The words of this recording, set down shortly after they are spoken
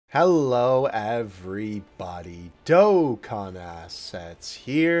Hello everybody, Dokkan Assets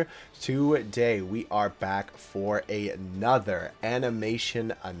here. Today we are back for another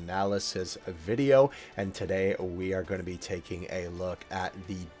animation analysis video, and today we are going to be taking a look at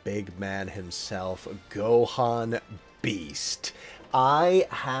the big man himself, Gohan Beast. I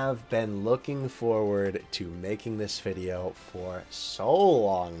have been looking forward to making this video for so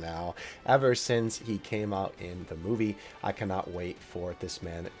long now, ever since he came out in the movie. I cannot wait for this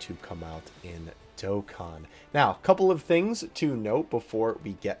man to come out in Dokkan. Now, a couple of things to note before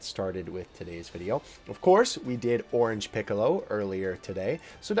we get started with today's video. Of course, we did Orange Piccolo earlier today,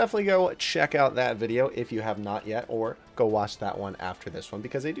 so definitely go check out that video if you have not yet, or go watch that one after this one,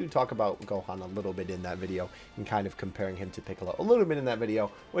 because I do talk about Gohan a little bit in that video and kind of comparing him to Piccolo a little bit in that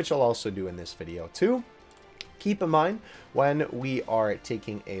video, which I'll also do in this video too. Keep in mind, when we are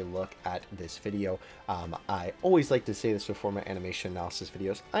taking a look at this video, I always like to say this before my animation analysis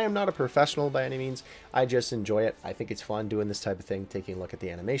videos, I am not a professional by any means. I just enjoy it. I think it's fun doing this type of thing, taking a look at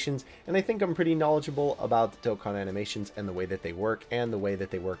the animations, and I think I'm pretty knowledgeable about the Dokkan animations and the way that they work and the way that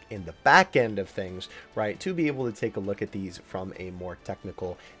they work in the back end of things, right, to be able to take a look at these from a more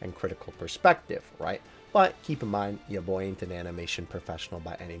technical and critical perspective, right? But keep in mind, your boy ain't an animation professional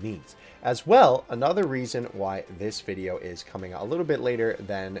by any means. As well, another reason why this video is coming out a little bit later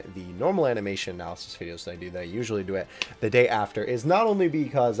than the normal animation analysis videos that I usually do it the day after, is not only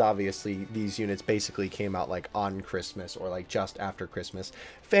because obviously these units basically came out like on Christmas or like just after Christmas.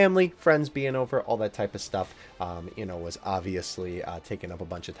 Family, friends being over, all that type of stuff, you know, was obviously taking up a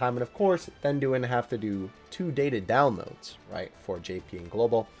bunch of time. And of course, then have to do 2 dated downloads, right, for JP and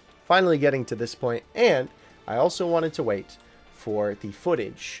Global. Finally getting to this point, and I also wanted to wait for the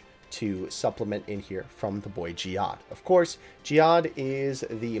footage to supplement in here from the boy Jihad. Of course, Jihad is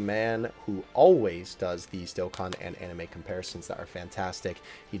the man who always does these Dokkan and anime comparisons that are fantastic.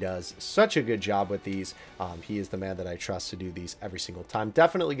 He does such a good job with these. He is the man that I trust to do these every single time.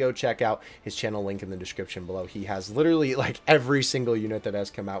 Definitely go check out his channel, link in the description below. He has literally like every single unit that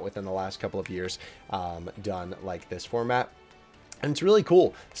has come out within the last couple of years done like this format. And it's really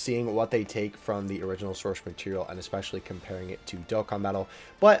cool seeing what they take from the original source material and especially comparing it to Dokkan Battle.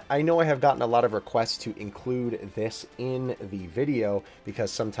 But I know I have gotten a lot of requests to include this in the video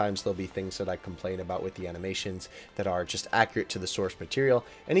because sometimes there'll be things that I complain about with the animations that are just accurate to the source material.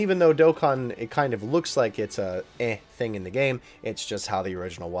 And even though Dokkan, it kind of looks like it's a thing in the game, it's just how the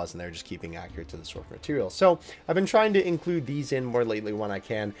original was, and they're just keeping accurate to the source material. So I've been trying to include these in more lately when I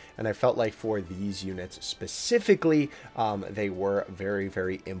can, and I felt like for these units specifically, they were very,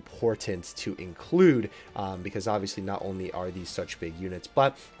 very important to include because obviously not only are these such big units,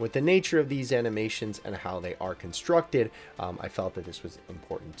 but with the nature of these animations and how they are constructed, I felt that this was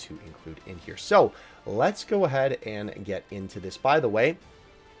important to include in here. So let's go ahead and get into this. By the way,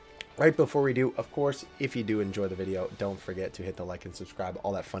 right before we do, of course, if you do enjoy the video, don't forget to hit the like and subscribe,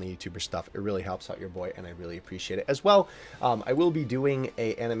 all that funny YouTuber stuff. It really helps out your boy, and I really appreciate it. As well, I will be doing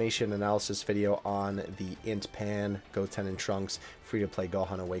a animation analysis video on the Int Pan, Goten and Trunks, free-to-play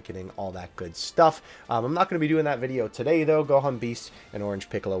Gohan Awakening, all that good stuff. I'm not going to be doing that video today, though. Gohan Beast and Orange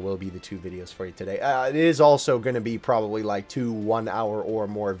Piccolo will be the 2 videos for you today. It is also going to be probably like 2 1-hour or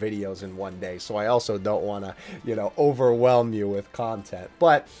more videos in one day, so I also don't want to, you know, overwhelm you with content.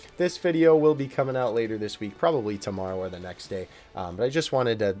 But this video will be coming out later this week, probably tomorrow or the next day. But I just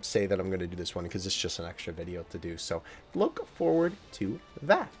wanted to say that I'm going to do this one because it's just an extra video to do. So look forward to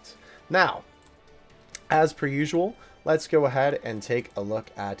that. Now, as per usual, let's go ahead and take a look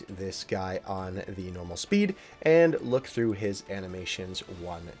at this guy on the normal speed and look through his animations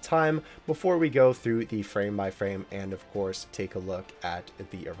one time before we go through the frame by frame and of course take a look at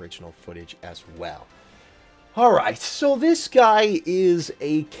the original footage as well. Alright, so this guy is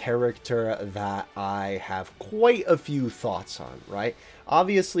a character that I have quite a few thoughts on, right?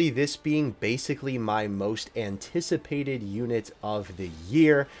 Obviously, this being basically my most anticipated unit of the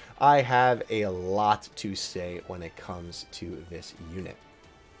year, I have a lot to say when it comes to this unit.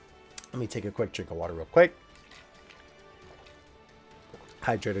 Let me take a quick drink of water real quick.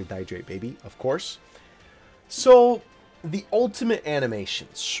 Hydrate or dihydrate, baby, of course. So, the ultimate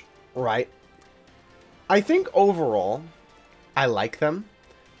animations, right? I think overall, I like them,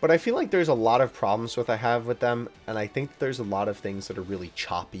 but I feel like there's a lot of problems I have with them, and I think there's a lot of things that are really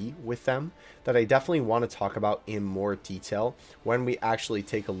choppy with them that I definitely want to talk about in more detail when we actually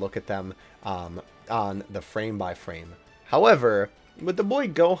take a look at them on the frame by frame. However, with the boy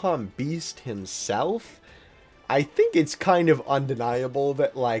Gohan Beast himself, I think it's kind of undeniable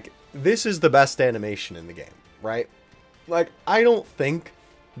that, like, this is the best animation in the game, right? Like, I don't think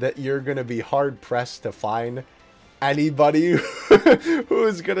that you're going to be hard-pressed to find anybody who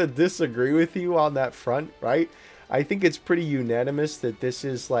is going to disagree with you on that front, right? I think it's pretty unanimous that this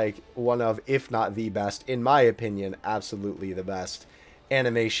is like one of, if not the best, in my opinion, absolutely the best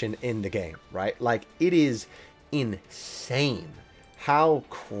animation in the game, right? Like, it is insane how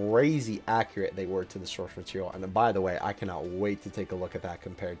crazy accurate they were to the source material. And by the way, I cannot wait to take a look at that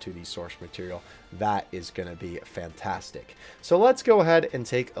compared to the source material. That is going to be fantastic. So let's go ahead and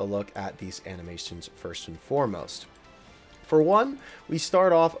take a look at these animations first and foremost. For one, we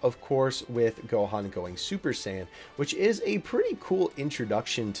start off, of course, with Gohan going Super Saiyan, which is a pretty cool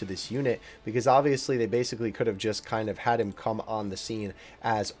introduction to this unit, because obviously they basically could have just kind of had him come on the scene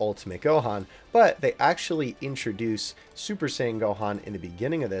as Ultimate Gohan, but they actually introduce Super Saiyan Gohan in the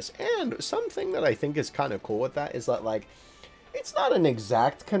beginning of this. And something that I think is kind of cool with that is that, like, it's not an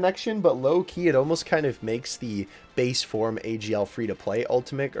exact connection, but low-key it almost kind of makes the base form AGL free-to-play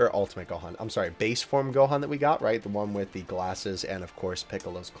Ultimate Gohan. I'm sorry, base form Gohan that we got, right? The one with the glasses and, of course,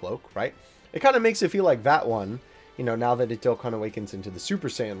 Piccolo's cloak, right? It kind of makes it feel like that one, you know, now that it Dokkan awakens into the Super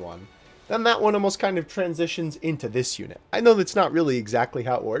Saiyan one, then that one almost kind of transitions into this unit. I know that's not really exactly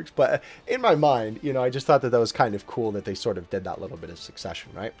how it works, but in my mind, you know, I just thought that that was kind of cool that they sort of did that little bit of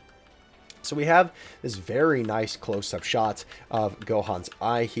succession, right? So we have this very nice close-up shot of Gohan's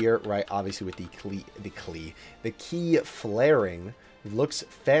eye here, right? Obviously with the key flaring. Looks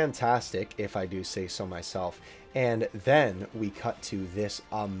fantastic, if I do say so myself. And then we cut to this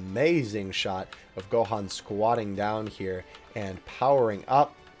amazing shot of Gohan squatting down here and powering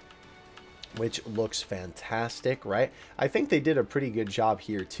up, which looks fantastic, right? I think they did a pretty good job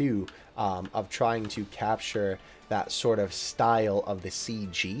here too, of trying to capture that sort of style of the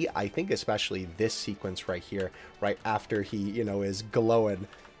CG. I think especially this sequence right here, right after he, you know, is glowing.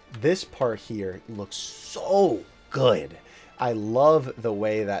 This part here looks so good. I love the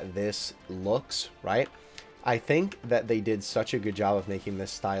way that this looks, right? I think that they did such a good job of making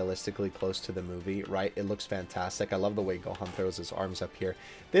this stylistically close to the movie, right? It looks fantastic. I love the way Gohan throws his arms up here.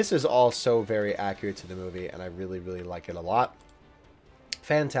 This is all so very accurate to the movie, and I really, really like it a lot.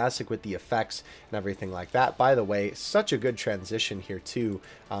 Fantastic with the effects and everything like that. By the way, such a good transition here too,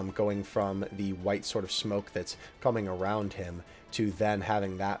 going from the white sort of smoke that's coming around him to then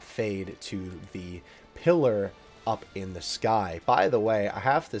having that fade to the pillar up in the sky. By the way, I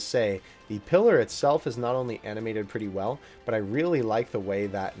have to say, the pillar itself is not only animated pretty well, but I really like the way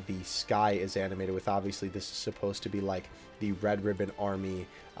that the sky is animated with, obviously this is supposed to be like the Red Ribbon Army,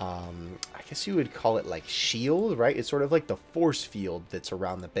 I guess you would call it like shield, right? It's sort of like the force field that's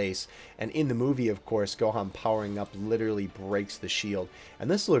around the base. And in the movie, of course, Gohan powering up literally breaks the shield. And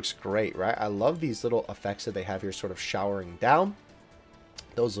this looks great, right? I love these little effects that they have here sort of showering down.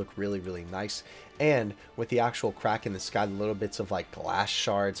 Those look really, really nice. And with the actual crack in the sky, the little bits of like glass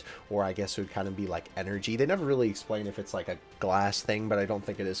shards, or I guess it would kind of be like energy. They never really explain if it's like a glass thing, but I don't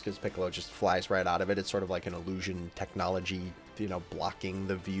think it is because Piccolo just flies right out of it. It's sort of like an illusion technology, you know, blocking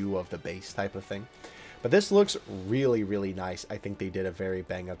the view of the base type of thing. But this looks really, really nice. I think they did a very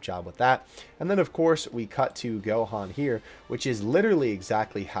bang-up job with that. And then, of course, we cut to Gohan here, which is literally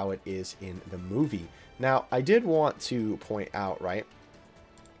exactly how it is in the movie. Now, I did want to point out, right,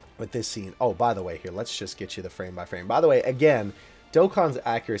 with this scene. Oh, by the way, here, let's just get you the frame by frame. By the way, again, Dokkan's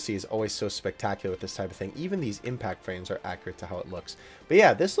accuracy is always so spectacular with this type of thing. Even these impact frames are accurate to how it looks. But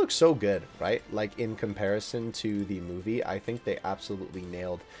yeah, this looks so good, right? Like, in comparison to the movie, I think they absolutely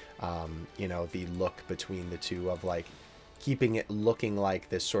nailed, you know, the look between the two of, like, keeping it looking like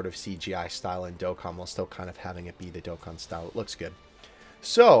this sort of CGI style in Dokkan while still kind of having it be the Dokkan style. It looks good.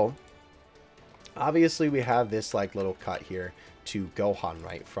 So, obviously, we have this, like, little cut here to Gohan,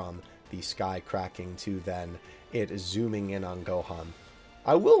 right? From the sky cracking to then it zooming in on Gohan.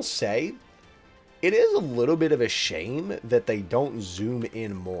 I will say, it is a little bit of a shame that they don't zoom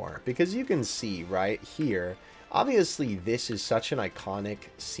in more, because you can see right here, obviously this is such an iconic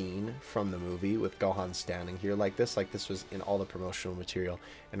scene from the movie with Gohan standing here like this was in all the promotional material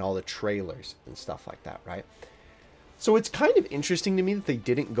and all the trailers and stuff like that, right? So it's kind of interesting to me that they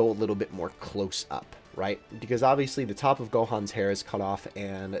didn't go a little bit more close up, right? Because obviously the top of Gohan's hair is cut off,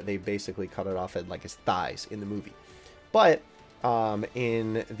 and they basically cut it off at like his thighs in the movie. But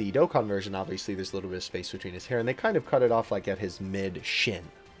in the Dokkan version, obviously there's a little bit of space between his hair, and they kind of cut it off like at his mid-shin,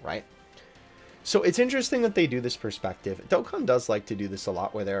 right? So it's interesting that they do this perspective. Dokkan does like to do this a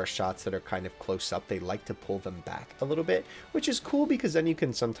lot, where there are shots that are kind of close up. They like to pull them back a little bit, which is cool because then you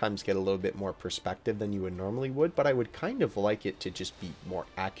can sometimes get a little bit more perspective than you would normally would, but I would kind of like it to just be more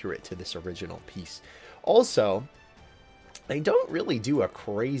accurate to this original piece. Also, they don't really do a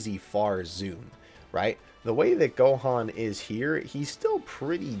crazy far zoom, right? The way that Gohan is here, he's still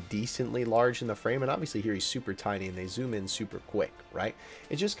pretty decently large in the frame, and obviously here he's super tiny and they zoom in super quick, right?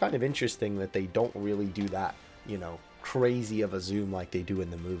 It's just kind of interesting that they don't really do that, you know, crazy of a zoom like they do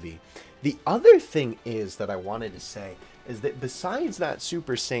in the movie. The other thing is that I wanted to say is that besides that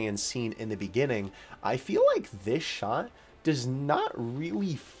Super Saiyan scene in the beginning, I feel like this shot does not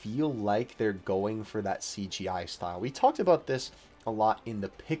really feel like they're going for that CGI style. We talked about this a lot in the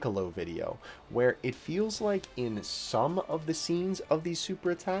Piccolo video, where it feels like in some of the scenes of these super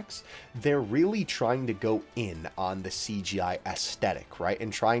attacks, they're really trying to go in on the CGI aesthetic, right?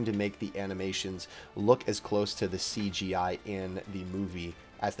 And trying to make the animations look as close to the CGI in the movie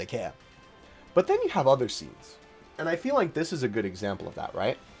as they can. But then you have other scenes, and I feel like this is a good example of that,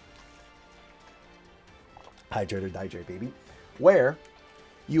 right? Hydrate or dihydrate, baby. Where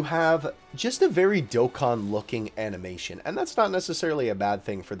you have just a very Dokkan looking animation, and that's not necessarily a bad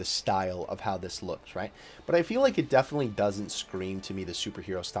thing for the style of how this looks, right? But I feel like it definitely doesn't scream to me the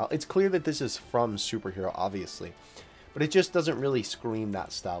superhero style. It's clear that this is from Superhero, obviously, but it just doesn't really scream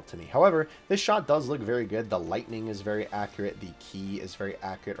that style to me. However, this shot does look very good. The lightning is very accurate. The ki is very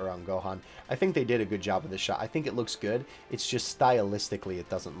accurate around Gohan. I think they did a good job with this shot. I think it looks good. It's just stylistically, it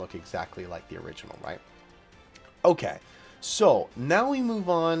doesn't look exactly like the original, right? Okay, so now we move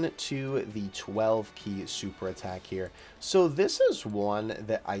on to the 12 ki super attack here. So this is one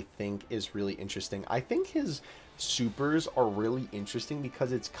that I think is really interesting. I think his supers are really interesting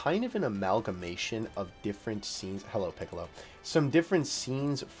because it's kind of an amalgamation of different scenes. Hello, Piccolo. Some different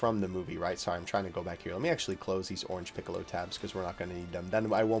scenes from the movie, right? Sorry, I'm trying to go back here. Let me actually close these orange Piccolo tabs because we're not going to need them.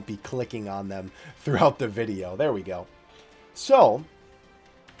 Then I won't be clicking on them throughout the video. There we go. So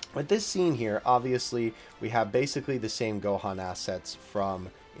with this scene here, obviously, we have basically the same Gohan assets from,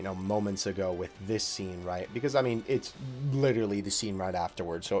 you know, moments ago with this scene, right? Because, I mean, it's literally the scene right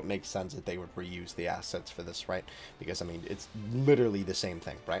afterwards, so it makes sense that they would reuse the assets for this, right? Because, I mean, it's literally the same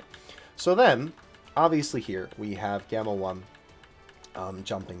thing, right? So then, obviously here, we have Gamma 1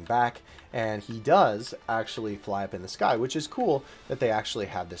 jumping back, and he does actually fly up in the sky, which is cool that they actually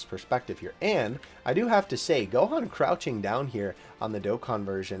have this perspective here. And I do have to say, Gohan crouching down here on the Dokkan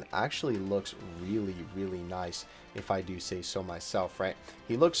version actually looks really, really nice, if I do say so myself, right?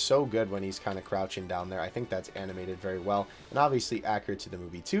 He looks so good when he's kind of crouching down there. I think that's animated very well, and obviously accurate to the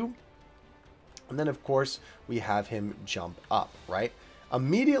movie too. And then, of course, we have him jump up, right?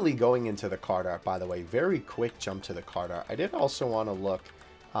 Immediately going into the card art, by the way, very quick jump to the card art. I did also want to look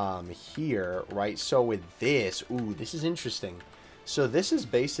here, right? So with this, ooh, this is interesting. So this is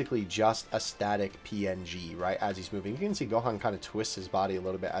basically just a static PNG, right? As he's moving, you can see Gohan kind of twists his body a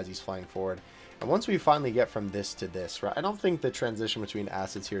little bit as he's flying forward. And once we finally get from this to this, right? I don't think the transition between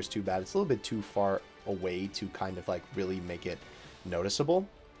assets here is too bad. It's a little bit too far away to kind of like really make it noticeable.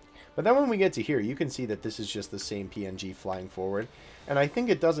 But then when we get to here, you can see that this is just the same PNG flying forward. And I think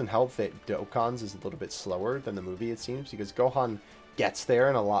it doesn't help that Dokkan's is a little bit slower than the movie, it seems, because Gohan gets there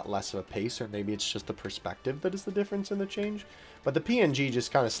in a lot less of a pace, or maybe it's just the perspective that is the difference in the change. But the PNG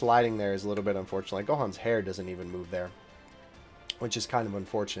just kind of sliding there is a little bit unfortunate. Like, Gohan's hair doesn't even move there, which is kind of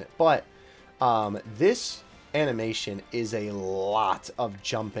unfortunate. But this animation is a lot of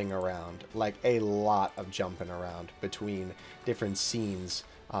jumping around, like a lot of jumping around between different scenes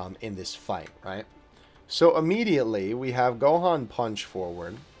in this fight, right? So immediately we have Gohan punch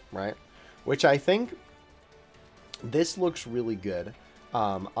forward, right? Which I think this looks really good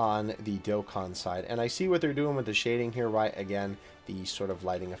on the Dokkan side. And I see what they're doing with the shading here, right? Again, the sort of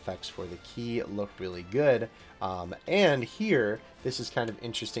lighting effects for the ki look really good. And here, this is kind of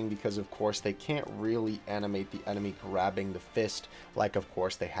interesting because, of course, they can't really animate the enemy grabbing the fist like, of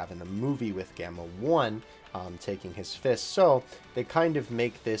course, they have in the movie with Gamma 1 taking his fist. So they kind of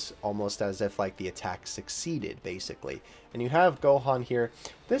make this almost as if, like, the attack succeeded, basically. And you have Gohan here.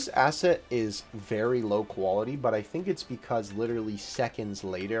 This asset is very low quality, but I think it's because literally seconds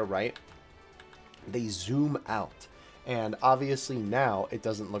later, right, they zoom out. And obviously now it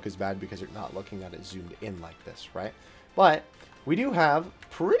doesn't look as bad because you're not looking at it zoomed in like this, right? But we do have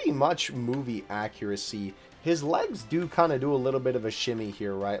pretty much movie accuracy. His legs do kind of do a little bit of a shimmy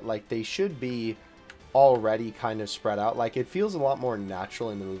here, right? Like they should be already kind of spread out. Like it feels a lot more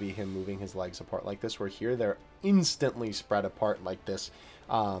natural in the movie, him moving his legs apart like this, where here they're instantly spread apart like this.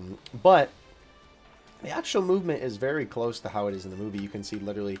 But the actual movement is very close to how it is in the movie. You can see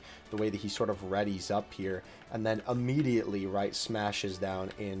literally the way that he sort of readies up here and then immediately, right, smashes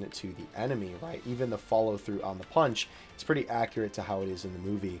down into the enemy, right? Even the follow through on the punch is pretty accurate to how it is in the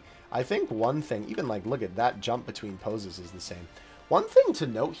movie. I think one thing, even like, look at that jump between poses is the same. One thing to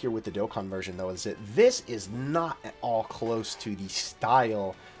note here with the Dokkan version, though, is that this is not at all close to the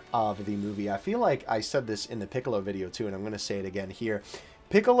style of the movie. I feel like I said this in the Piccolo video too, and I'm going to say it again here.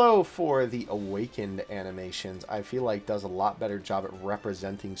 Piccolo for the Awakened animations, I feel like does a lot better job at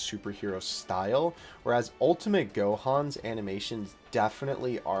representing superhero style, whereas Ultimate Gohan's animations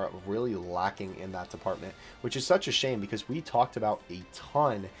definitely are really lacking in that department, which is such a shame because we talked about a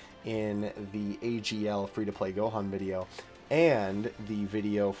ton in the AGL free-to-play Gohan video and the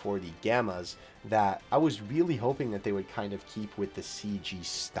video for the Gammas that I was really hoping that they would kind of keep with the CG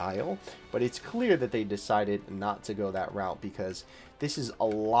style, but it's clear that they decided not to go that route because this is a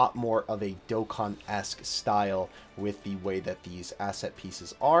lot more of a Dokkan-esque style with the way that these asset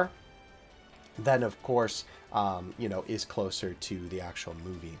pieces are than, of course, you know, is closer to the actual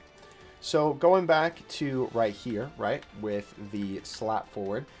movie. So going back to right here, right, with the slap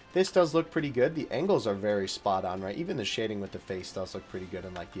forward, this does look pretty good. The angles are very spot on, right? Even the shading with the face does look pretty good,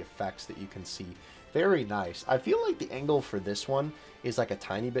 and like the effects that you can see, very nice. I feel like the angle for this one is like a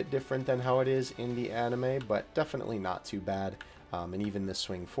tiny bit different than how it is in the anime, but definitely not too bad. And even the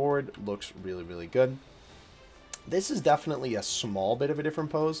swing forward looks really, really good. This is definitely a small bit of a different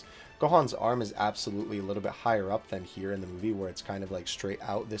pose. Gohan's arm is absolutely a little bit higher up than here in the movie where it's kind of like straight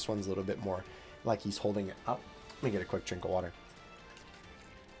out. This one's a little bit more like he's holding it up. Let me get a quick drink of water.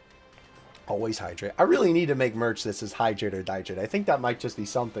 Always hydrate. I really need to make merch this is hydrate or dihydrate. I think that might just be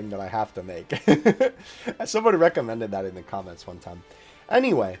something that I have to make. Somebody recommended that in the comments one time.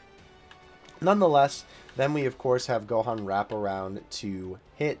 Anyway, nonetheless, then we of course have Gohan wrap around to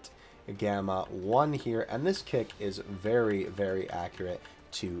hit Gamma 1 here, and this kick is very, very accurate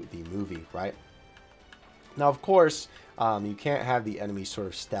to the movie, right? Now, of course, you can't have the enemy sort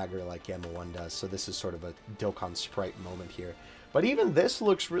of stagger like Gamma 1 does, so this is sort of a Dokkan sprite moment here. But even this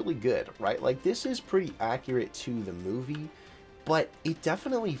looks really good, right? Like, this is pretty accurate to the movie, but it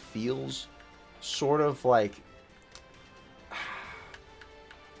definitely feels sort of like...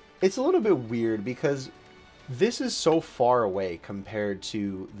 It's a little bit weird because this is so far away compared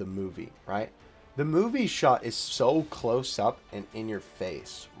to the movie, right? The movie shot is so close up and in your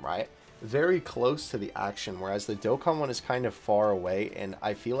face, right? Very close to the action, whereas the Dokkan one is kind of far away, and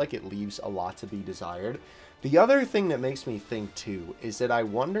I feel like it leaves a lot to be desired. The other thing that makes me think too is that I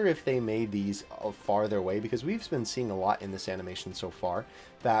wonder if they made these farther away, because we've been seeing a lot in this animation so far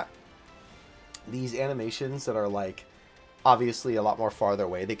that these animations that are like obviously a lot more farther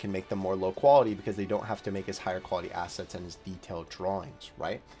away, they can make them more low quality because they don't have to make as higher quality assets and as detailed drawings,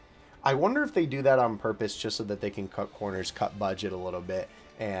 right? I wonder if they do that on purpose just so that they can cut corners, cut budget a little bit,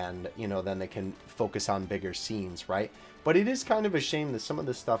 and, you know, then they can focus on bigger scenes, right? But it is kind of a shame that some of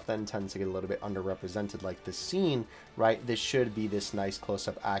this stuff then tends to get a little bit underrepresented, like the scene, right? This should be this nice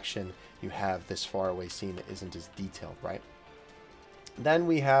close-up action. You have this faraway scene that isn't as detailed, right? Then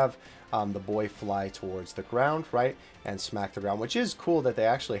we have the boy fly towards the ground, right, and smack the ground, which is cool that they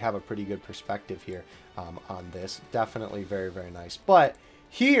actually have a pretty good perspective here on this. Definitely very, very nice. But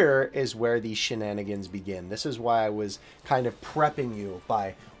here is where the shenanigans begin. This is why I was kind of prepping you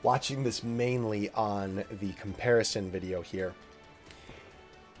by watching this mainly on the comparison video here.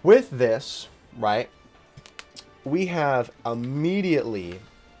 With this, right, we have immediately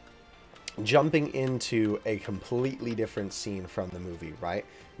jumping into a completely different scene from the movie, right?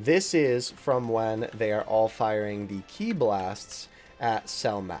 This is from when they are all firing the ki blasts at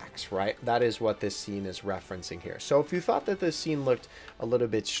Cell Max, right? That is what this scene is referencing here. So if you thought that this scene looked a little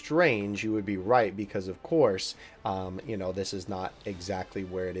bit strange, you would be right, because of course, you know, this is not exactly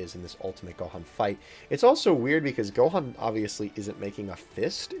where it is in this Ultimate Gohan fight. It's also weird because Gohan obviously isn't making a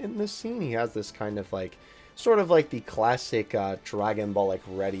fist in this scene. He has this kind of like, sort of like the classic Dragon Ball like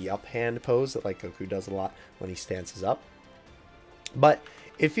ready up hand pose that like Goku does a lot when he stances up. But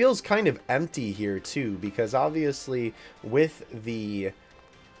it feels kind of empty here too, because obviously with the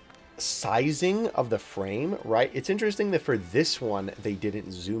sizing of the frame, right, it's interesting that for this one they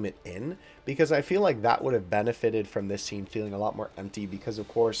didn't zoom it in, because I feel like that would have benefited from this scene feeling a lot more empty, because of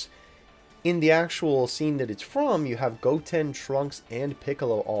course in the actual scene that it's from, you have Goten, Trunks, and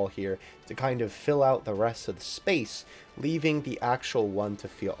Piccolo all here to kind of fill out the rest of the space, leaving the actual one to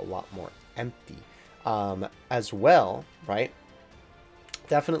feel a lot more empty. As well, right?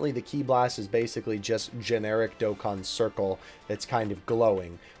 Definitely the Ki Blast is basically just generic Dokkan circle that's kind of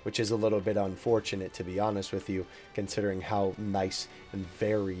glowing, which is a little bit unfortunate, to be honest with you, considering how nice and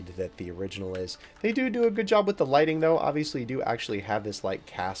varied that the original is. They do a good job with the lighting, though. Obviously, you do actually have this light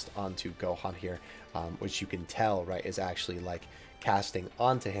cast onto Gohan here, which you can tell, right, is actually like casting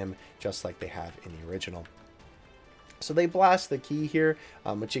onto him, just like they have in the original. So they blast the ki here,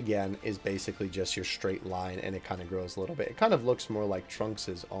 which again is basically just your straight line, and it kind of grows a little bit. It kind of looks more like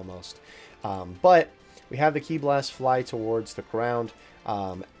Trunks's almost. But we have the Ki Blast fly towards the ground,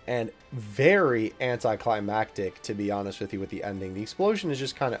 and very anticlimactic, to be honest with you, with the ending. The explosion is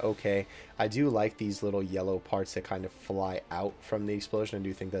just kind of okay. I do like these little yellow parts that kind of fly out from the explosion. I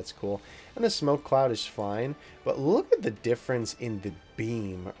do think that's cool. And the smoke cloud is fine, but look at the difference in the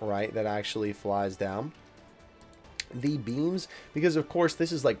beam, right, that actually flies down. The beams, because of course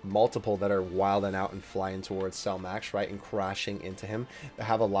this is like multiple that are wilding out and flying towards Cell Max, right, and crashing into him, that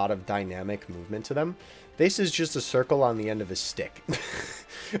have a lot of dynamic movement to them. This is just a circle on the end of a stick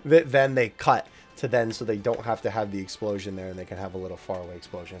that then they cut to then, so they don't have to have the explosion there and they can have a little faraway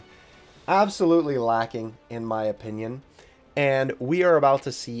explosion. Absolutely lacking, in my opinion. And we are about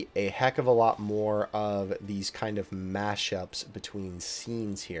to see a heck of a lot more of these kind of mashups between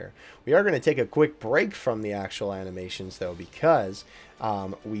scenes here. We are going to take a quick break from the actual animations, though, because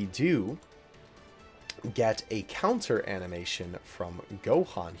we do get a counter animation from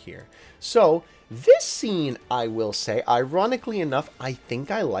Gohan here. So this scene, I will say, ironically enough, I think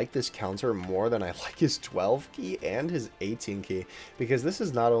I like this counter more than I like his 12 key and his 18 key, because this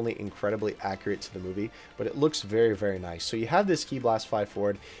is not only incredibly accurate to the movie, but it looks very, very nice. So you have this Ki Blast fly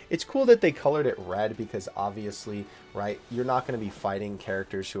forward. It's cool that they colored it red, because obviously, right, you're not going to be fighting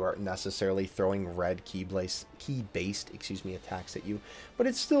characters who are necessarily throwing red key-based attacks at you, but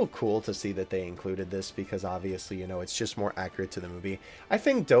it's still cool to see that they included this, because obviously, you know, it's just more accurate to the movie. I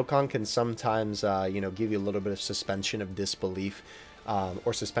think Dokkan can sometimes you know, give you a little bit of suspension of disbelief,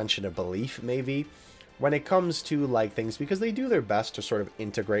 or suspension of belief, maybe, when it comes to, like, things, because they do their best to sort of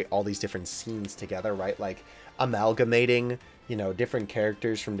integrate all these different scenes together, right? Like, amalgamating, you know, different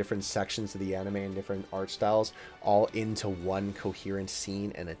characters from different sections of the anime and different art styles all into one coherent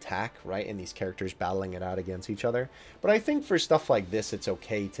scene and attack, right? And these characters battling it out against each other. But I think for stuff like this, it's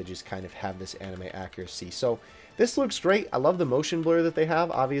okay to just kind of have this anime accuracy. So this looks great. I love the motion blur that they have.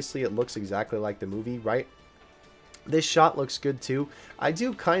 Obviously, it looks exactly like the movie, right? This shot looks good too. I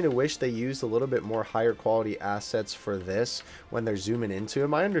do kind of wish they used a little bit more higher quality assets for this when they're zooming into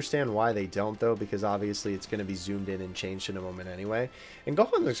him. I understand why they don't, though, because obviously it's going to be zoomed in and changed in a moment anyway. And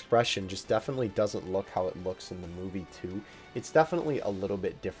Gohan's expression just definitely doesn't look how it looks in the movie too. It's definitely a little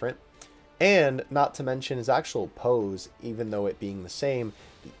bit different. And not to mention his actual pose, even though it being the same,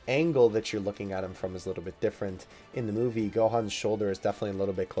 the angle that you're looking at him from is a little bit different. In the movie, Gohan's shoulder is definitely a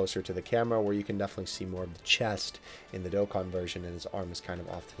little bit closer to the camera, where you can definitely see more of the chest in the Dokkan version, and his arm is kind of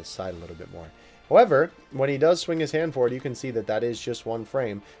off to the side a little bit more. However, when he does swing his hand forward, you can see that that is just one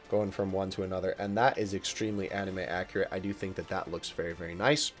frame going from one to another, and that is extremely anime accurate. I do think that that looks very, very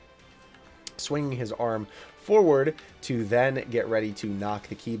nice. Swinging his arm forward to then get ready to knock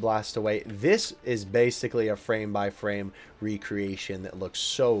the Ki Blast away. This is basically a frame by frame recreation that looks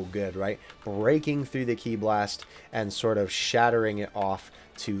so good, right? Breaking through the Ki Blast and sort of shattering it off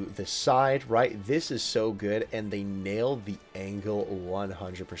to the side, right? This is so good, and they nailed the angle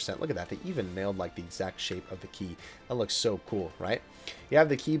 100%. Look at that. They even nailed like the exact shape of the key. That looks so cool, right? You have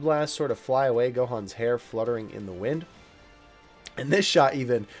the Ki Blast sort of fly away, Gohan's hair fluttering in the wind. And this shot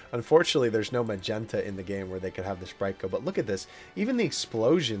even, unfortunately, there's no magenta in the game where they could have the sprite go. But look at this. Even the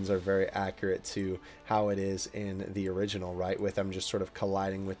explosions are very accurate to how it is in the original, right? With them just sort of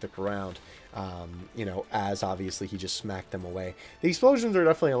colliding with the ground, you know, as obviously he just smacked them away. The explosions are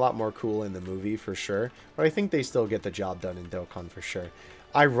definitely a lot more cool in the movie, for sure. But I think they still get the job done in Dokkan, for sure.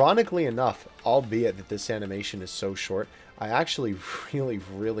 Ironically enough, albeit that this animation is so short, I actually really,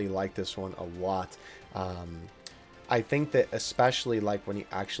 really like this one a lot. I think that especially like when he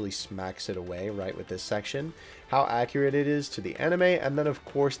actually smacks it away, right, with this section, how accurate it is to the anime, and then of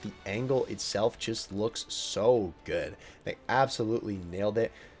course the angle itself just looks so good. They absolutely nailed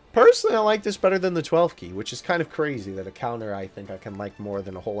it. Personally, I like this better than the 12 key, which is kind of crazy that a counter I think I can like more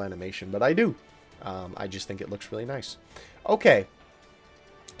than a whole animation, but I do. I just think it looks really nice. Okay.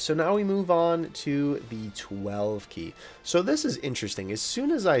 So now we move on to the 12 key. So this is interesting. As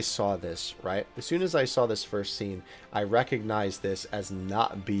soon as I saw this, right? As soon as I saw this first scene, I recognized this as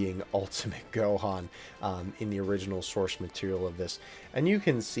not being Ultimate Gohan in the original source material of this. And you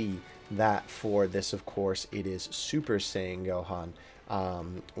can see that for this, of course, it is Super Saiyan Gohan.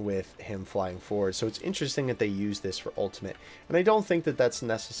 With him flying forward. So it's interesting that they use this for Ultimate. And I don't think that that's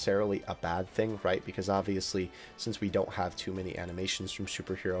necessarily a bad thing, right? Because obviously, since we don't have too many animations from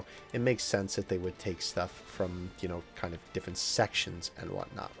Superhero, it makes sense that they would take stuff from, you know, kind of different sections and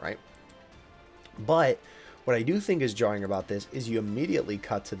whatnot, right? But what I do think is jarring about this is you immediately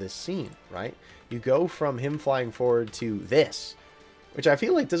cut to this scene, right? You go from him flying forward to this. which I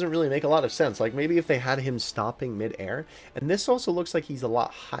feel like doesn't really make a lot of sense. Like maybe if they had him stopping midair, and this also looks like he's a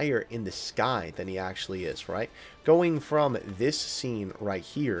lot higher in the sky than he actually is, right? Going from this scene right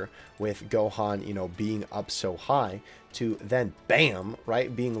here with Gohan, you know, being up so high to then bam,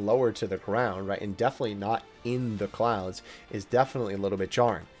 right, being lower to the ground, right, and definitely not in the clouds is definitely a little bit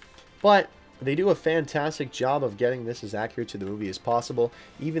jarring. But they do a fantastic job of getting this as accurate to the movie as possible.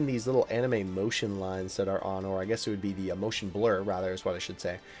 Even these little anime motion lines that are on, or I guess it would be the motion blur, rather, is what I should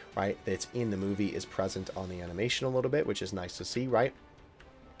say, right, that's in the movie is present on the animation a little bit, which is nice to see, right?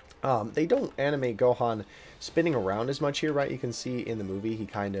 They don't animate Gohan spinning around as much here, right? You can see in the movie he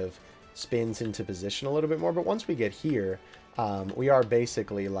kind of spins into position a little bit more, but once we get here, we are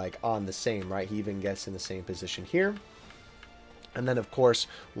basically like on the same, right? He even gets in the same position here. And then, of course,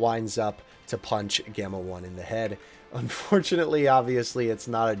 winds up to punch Gamma 1 in the head. Unfortunately, obviously, it's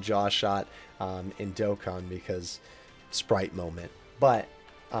not a jaw shot in Dokkan because sprite moment. But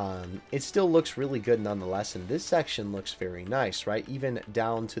it still looks really good nonetheless. And this section looks very nice, right? Even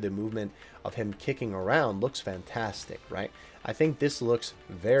down to the movement of him kicking around looks fantastic, right? I think this looks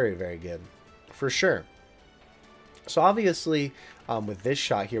very, very good for sure. So obviously, with this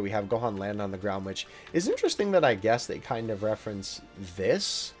shot here, we have Gohan land on the ground, which is interesting that I guess they kind of reference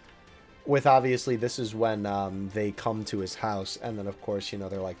this. With obviously, this is when they come to his house, and then of course, you know,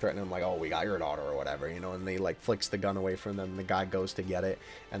 they're like threatening him, like, oh, we got your daughter or whatever, you know, and they like flicks the gun away from them. The guy goes to get it,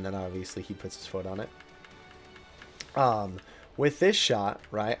 and then obviously he puts his foot on it. With this shot,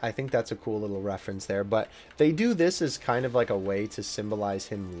 right, I think that's a cool little reference there, but they do this as kind of like a way to symbolize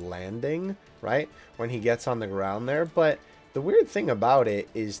him landing, right, when he gets on the ground there. But the weird thing about it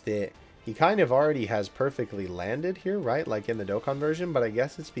is that he kind of already has perfectly landed here, right, like in the Dokkan version, but I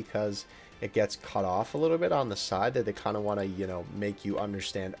guess it's because it gets cut off a little bit on the side that they kind of want to, you know, make you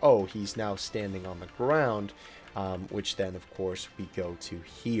understand, oh, he's now standing on the ground, which then, of course, we go to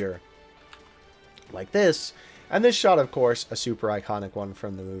here like this. And this shot, of course, a super iconic one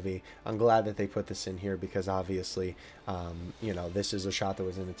from the movie. I'm glad that they put this in here because obviously, you know, this is a shot that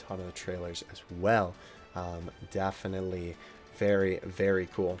was in a ton of the trailers as well. Definitely very, very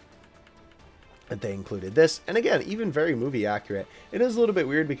cool that they included this. And again, even very movie accurate. It is a little bit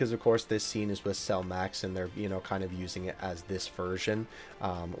weird because, of course, this scene is with Cell Max and they're, you know, kind of using it as this version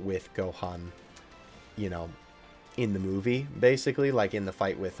with Gohan, you know, in the movie, basically, like in the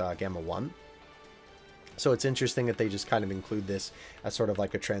fight with Gamma 1. So it's interesting that they just kind of include this as sort of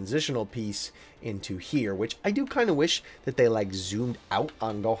like a transitional piece into here, which I do kind of wish that they like zoomed out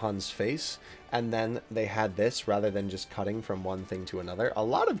on Gohan's face and then they had this rather than just cutting from one thing to another. A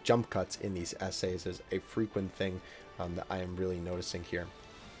lot of jump cuts in these essays is a frequent thing that I am really noticing here.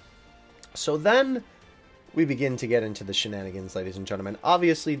 So then we begin to get into the shenanigans, ladies and gentlemen.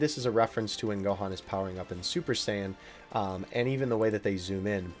 Obviously, this is a reference to when Gohan is powering up in Super Saiyan, and even the way that they zoom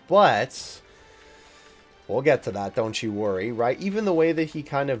in. But we'll get to that, don't you worry, right? Even the way that he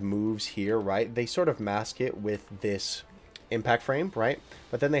kind of moves here, right? They sort of mask it with this impact frame, right?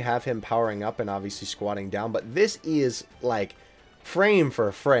 But then they have him powering up and obviously squatting down. But this is like frame for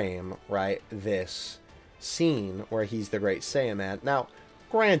frame, right? This scene where he's the Great Saiyan Man. Now,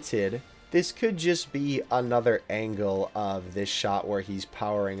 granted, this could just be another angle of this shot where he's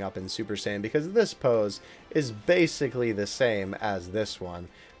powering up in Super Saiyan because this pose is basically the same as this one.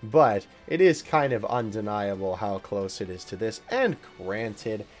 But it is kind of undeniable how close it is to this. And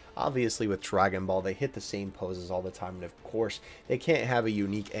granted, obviously with Dragon Ball, they hit the same poses all the time. And of course, they can't have a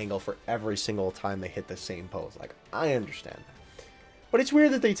unique angle for every single time they hit the same pose. Like, I understand that. But it's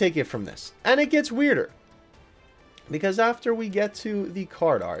weird that they take it from this. And it gets weirder. Because after we get to the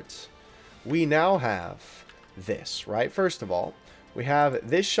card arts, we now have this, right? First of all, we have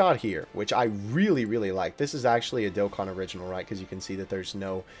this shot here, which I really, really like. This is actually a Dokkan original, right? Because you can see that there's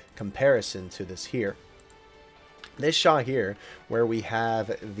no comparison to this here. This shot here, where we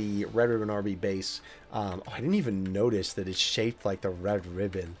have the Red Ribbon RB base. Oh, I didn't even notice that it's shaped like the Red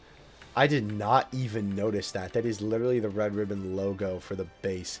Ribbon. I did not even notice that. That is literally the Red Ribbon logo for the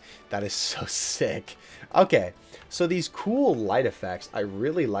base. That is so sick. Okay, so these cool light effects, I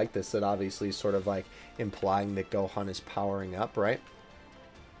really like this. That obviously is sort of like implying that Gohan is powering up, right?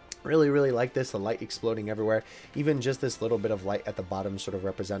 Really, really like this. The light exploding everywhere. Even just this little bit of light at the bottom sort of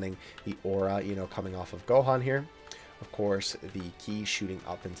representing the aura, you know, coming off of Gohan here. Of course, the key shooting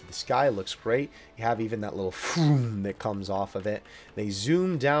up into the sky looks great. You have even that little phoom that comes off of it. They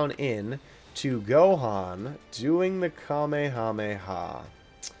zoom down in to Gohan doing the Kamehameha.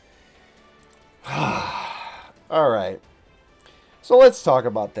 Alright. So let's talk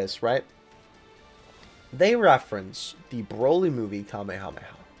about this, right? They reference the Broly movie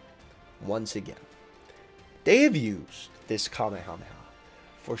Kamehameha once again. They have used this Kamehameha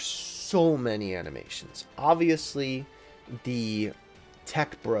for so many animations. Obviously, the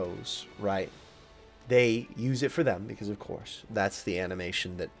tech bros, right? They use it for them because, of course, that's the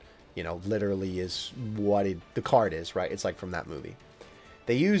animation that, you know, literally is what the card is, right? It's like from that movie.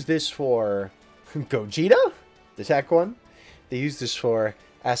 They use this for Gogeta, the tech one. They use this for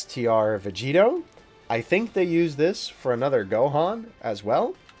STR Vegito. I think they use this for another Gohan as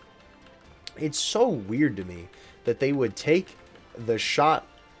well. It's so weird to me that they would take the shot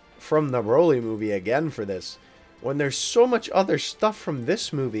from the Broly movie again for this, when there's so much other stuff from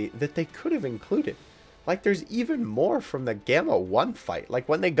this movie that they could have included. Like, there's even more from the Gamma 1 fight. Like,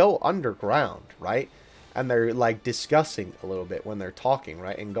 when they go underground, right? And they're, like, discussing a little bit when they're talking,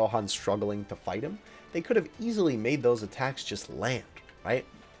 right? And Gohan's struggling to fight him. They could have easily made those attacks just land, right?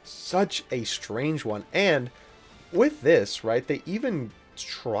 Such a strange one. And with this, right, they even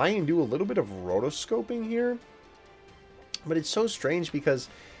try and do a little bit of rotoscoping here. But it's so strange because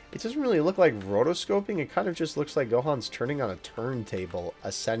it doesn't really look like rotoscoping. It kind of just looks like Gohan's turning on a turntable,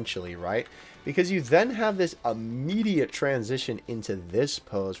 essentially, right? Because you then have this immediate transition into this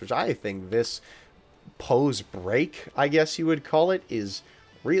pose, which I think this pose break, I guess you would call it, is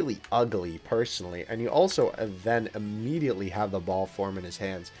really ugly, personally. And you also then immediately have the ball form in his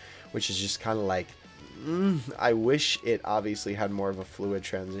hands, which is just kind of like, I wish it obviously had more of a fluid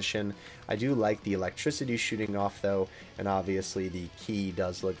transition. I do like the electricity shooting off, though, and obviously the ki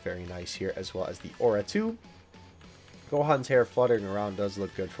does look very nice here, as well as the aura, too. Gohan's hair fluttering around does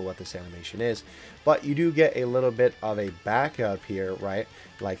look good for what this animation is, but you do get a little bit of a backup here, right?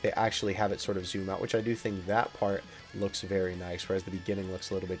 Like, they actually have it sort of zoom out, which I do think that part looks very nice, whereas the beginning looks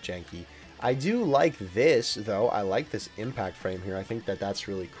a little bit janky. I do like this, though. I like this impact frame here. I think that that's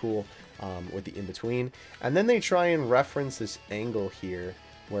really cool with the in-between. And then they try and reference this angle here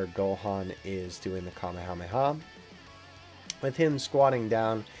where Gohan is doing the Kamehameha, with him squatting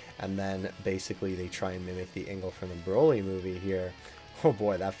down, and then basically they try and mimic the angle from the Broly movie here. Oh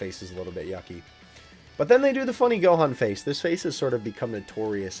boy, that face is a little bit yucky. But then they do the funny Gohan face. This face has sort of become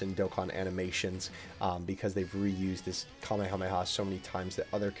notorious in Dokkan animations because they've reused this Kamehameha so many times that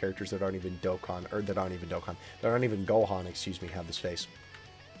other characters that aren't even Dokkan, or that aren't even Gohan, excuse me, have this face.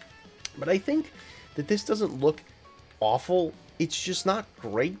 But I think that this doesn't look awful. It's just not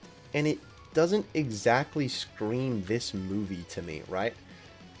great, and it doesn't exactly scream this movie to me, right?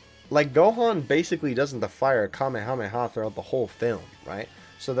 Like, Gohan basically doesn't fire a Kamehameha throughout the whole film, right?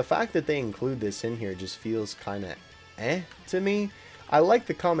 So the fact that they include this in here just feels kind of to me. I like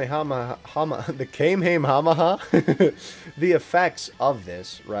the Kamehameha, the Kamehameha, the effects of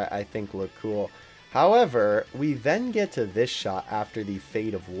this, right, I think look cool. However, we then get to this shot after the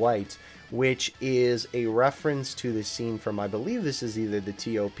fade of white, which is a reference to the scene from, I believe this is either the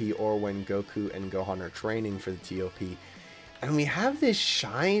TOP or when Goku and Gohan are training for the TOP. And we have this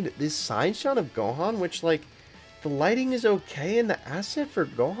side shot of Gohan, which, like, the lighting is okay and the asset for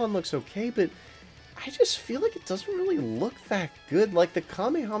Gohan looks okay, but I just feel like it doesn't really look that good. Like, the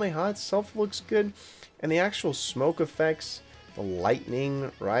Kamehameha itself looks good, and the actual smoke effects, the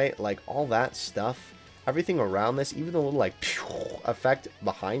lightning, right? Like, all that stuff, everything around this, even the little, like, pew effect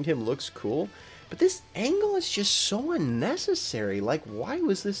behind him looks cool. But this angle is just so unnecessary. Like, why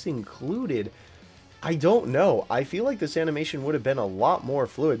was this included? I don't know. I feel like this animation would have been a lot more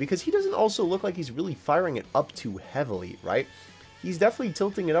fluid, because he doesn't also look like he's really firing it up too heavily, right? He's definitely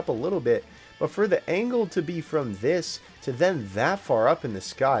tilting it up a little bit, but for the angle to be from this to then that far up in the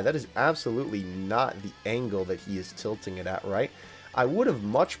sky, that is absolutely not the angle that he is tilting it at, right? I would have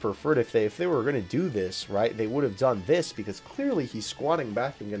much preferred if they were going to do this, right, they would have done this, because clearly he's squatting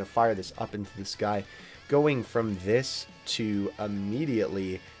back and going to fire this up into the sky, going from this to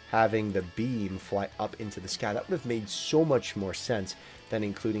immediately having the beam fly up into the sky. That would have made so much more sense than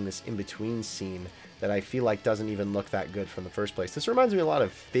including this in-between scene that I feel like doesn't even look that good from the first place. This reminds me a lot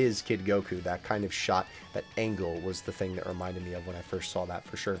of Fizz Kid Goku. That kind of shot, that angle was the thing that reminded me of when I first saw that,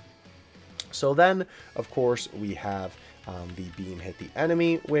 for sure. So then, of course, we have the beam hit the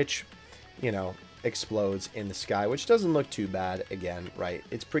enemy, which, you know, explodes in the sky, which doesn't look too bad, again, right?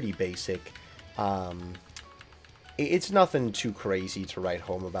 It's pretty basic. It's nothing too crazy to write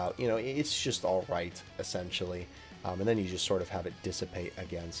home about. You know, it's just all right, essentially. And then you just sort of have it dissipate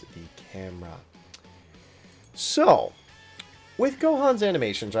against the camera. So, with Gohan's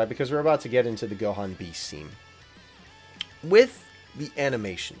animations, right, because we're about to get into the Gohan Beast scene. With the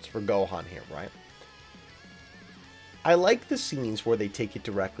animations for Gohan here, right, I like the scenes where they take it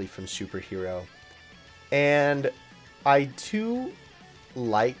directly from Superhero. And I do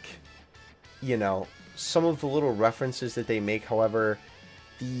like, you know, some of the little references that they make. However,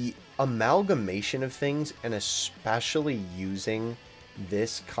 the amalgamation of things, and especially using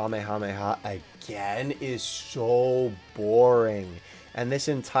this Kamehameha again is so boring. And this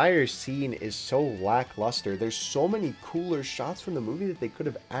entire scene is so lackluster. There's so many cooler shots from the movie that they could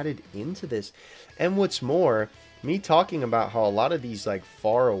have added into this. And what's more, me talking about how a lot of these like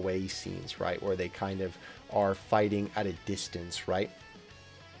far away scenes, right, where they kind of are fighting at a distance, right?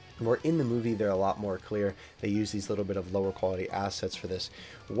 Where in the movie they're a lot more clear. They use these little bit of lower quality assets for this.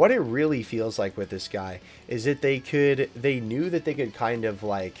 What it really feels like with this guy is that they knew that they could kind of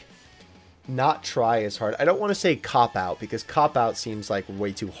like not try as hard. I don't want to say cop out, because cop out seems like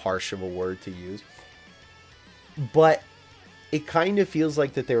way too harsh of a word to use. But it kind of feels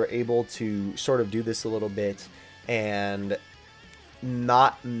like that they were able to sort of do this a little bit and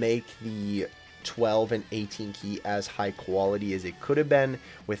not make the 12 and 18 key as high quality as it could have been,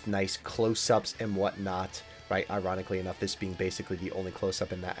 with nice close-ups and whatnot, right? Ironically enough, this being basically the only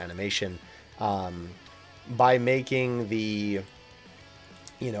close-up in that animation. By making the,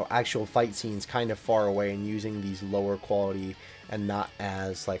 you know, actual fight scenes kind of far away and using these lower quality and not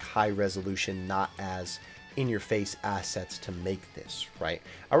as like high resolution, not as in your face assets to make this, right?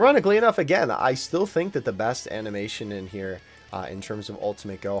 Ironically enough, again, I still think that the best animation in here in terms of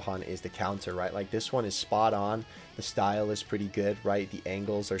Ultimate Gohan is the counter, right? Like this one is spot on. The style is pretty good, right? The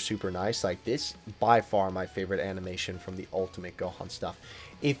angles are super nice. Like this, by far my favorite animation from the Ultimate Gohan stuff.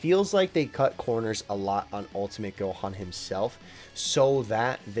 It feels like they cut corners a lot on Ultimate Gohan himself so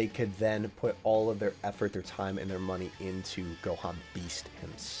that they could then put all of their effort, their time, and their money into Gohan Beast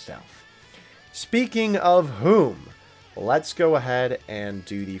himself. Speaking of whom, let's go ahead and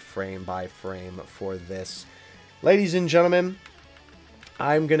do the frame by frame for this. Ladies and gentlemen,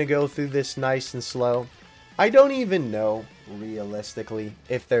 I'm going to go through this nice and slow. I don't even know, realistically,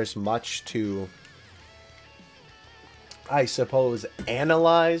 if there's much to, I suppose,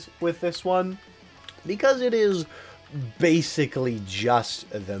 analyze with this one, because it is basically just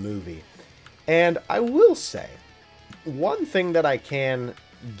the movie. And I will say, one thing that I can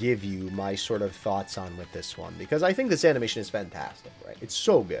give you my sort of thoughts on with this one, because I think this animation is fantastic, right? It's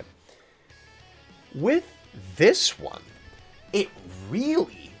so good. With this one, it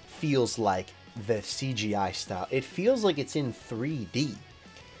really feels like the CGI style. It feels like it's in 3D.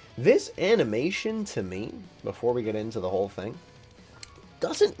 This animation, to me, before we get into the whole thing,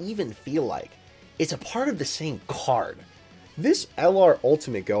 doesn't even feel like it's a part of the same card. This LR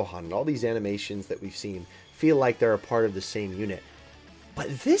Ultimate Gohan and all these animations that we've seen feel like they're a part of the same unit.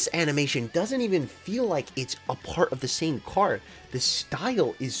 But this animation doesn't even feel like it's a part of the same card. The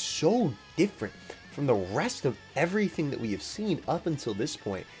style is so different from the rest of everything that we have seen up until this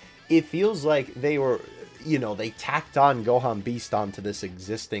point. It feels like they were, you know, they tacked on Gohan Beast onto this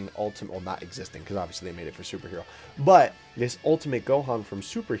existing Ultimate, well, not existing, because obviously they made it for Superhero, but this Ultimate Gohan from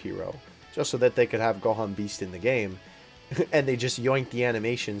Superhero, just so that they could have Gohan Beast in the game, and they just yoinked the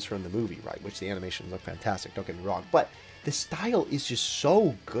animations from the movie, right, which the animations look fantastic, don't get me wrong, but the style is just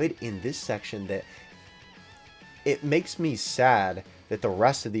so good in this section that it makes me sad that the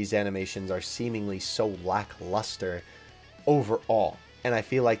rest of these animations are seemingly so lackluster overall. And I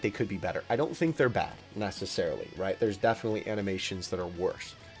feel like they could be better. I don't think they're bad, necessarily, right? There's definitely animations that are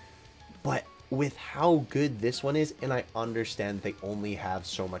worse. But with how good this one is, and I understand they only have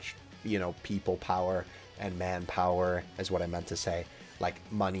so much, you know, people power and manpower, is what I meant to say. Like,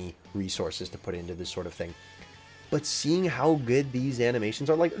 money, resources to put into this sort of thing. But seeing how good these animations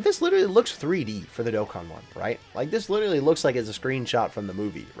are, like, this literally looks 3D for the Dokkan one, right? Like, this literally looks like it's a screenshot from the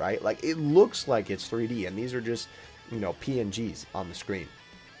movie, right? Like, it looks like it's 3D, and these are just, you know, PNGs on the screen.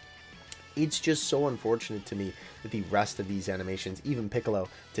 It's just so unfortunate to me that the rest of these animations, even Piccolo,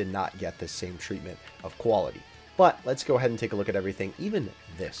 did not get the same treatment of quality. But let's go ahead and take a look at everything, even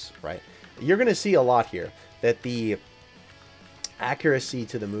this, right? You're going to see a lot here that the accuracy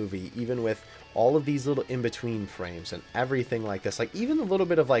to the movie, even with all of these little in-between frames and everything like this, like even a little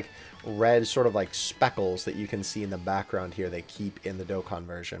bit of like red sort of like speckles that you can see in the background here, they keep in the Dokkan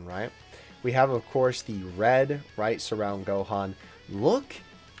version, right? We have, of course, the red, right, surround Gohan. Look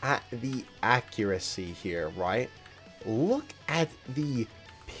at the accuracy here, right? Look at the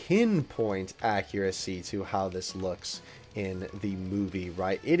pinpoint accuracy to how this looks in the movie,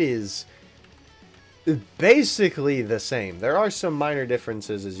 right? It is basically the same. There are some minor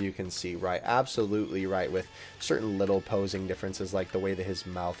differences, as you can see, right? Absolutely right, with certain little posing differences, like the way that his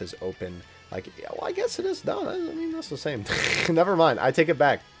mouth is open. Like, well, I guess it is. No, I mean, that's the same. Never mind. I take it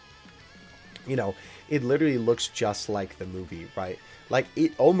back. You know, it literally looks just like the movie, right? Like,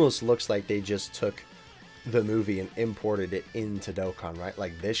 it almost looks like they just took the movie and imported it into Dokkan, right?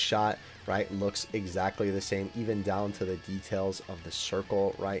 Like this shot right, looks exactly the same, even down to the details of the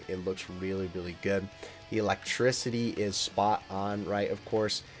circle, right? It looks really, really good. The electricity is spot on, right? Of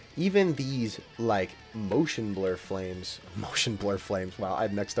course, even these like motion blur flames, wow, I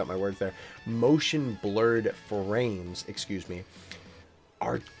mixed up my words there. Motion blurred frames, excuse me,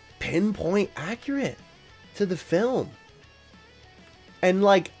 are pinpoint accurate to the film. And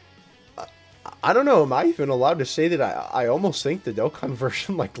like, I don't know, am I even allowed to say that I almost think the Dokkan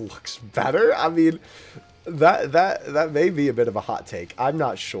version like looks better? I mean, that may be a bit of a hot take. I'm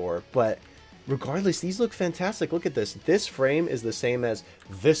not sure, but regardless, these look fantastic. Look at this. This frame is the same as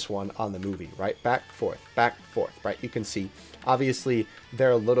this one on the movie, right? Back, forth, right? You can see, obviously,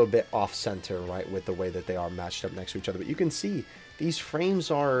 they're a little bit off-center, right, with the way that they are matched up next to each other. But you can see these frames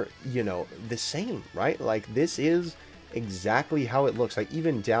are, you know, the same, right? Like, this is exactly how it looks. Like,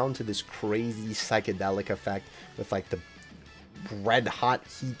 even down to this crazy psychedelic effect with, like, the red-hot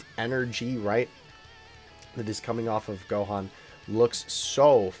heat energy, right, that is coming off of Gohan. Looks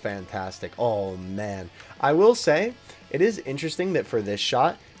so fantastic. Oh man, I will say it is interesting that for this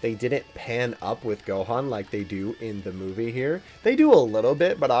shot they didn't pan up with Gohan like they do in the movie here. They do a little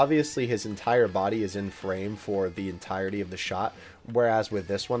bit, but obviously his entire body is in frame for the entirety of the shot, whereas with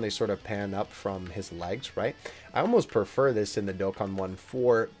this one they sort of pan up from his legs, right? I almost prefer this in the Dokkan one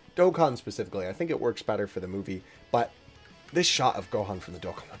for Dokkan specifically. I think it works better for the movie, but this shot of Gohan from the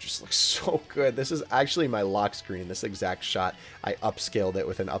Dokkan just looks so good. This is actually my lock screen, this exact shot. I upscaled it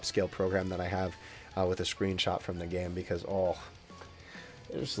with an upscale program that I have with a screenshot from the game because, oh,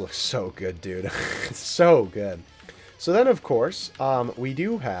 it just looks so good, dude. It's so good. So then, of course, we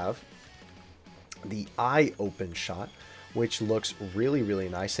do have the eye open shot, which looks really, really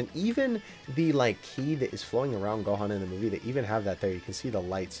nice. And even the, like, key that is flowing around Gohan in the movie, they even have that there. You can see the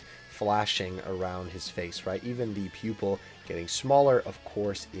lights flashing around his face, right? Even the pupil getting smaller, of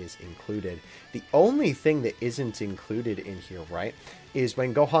course, is included. The only thing that isn't included in here, right, is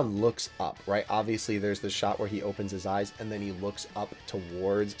when Gohan looks up, right? Obviously, there's the shot where he opens his eyes and then he looks up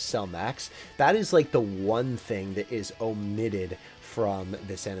towards Cell Max. That is like the one thing that is omitted from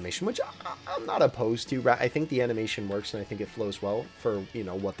this animation, which I'm not opposed to, right? I think the animation works and I think it flows well for, you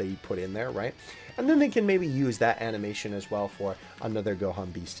know, what they put in there, right? And then they can maybe use that animation as well for another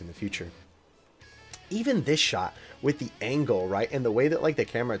Gohan Beast in the future. Even this shot with the angle, right, and the way that like the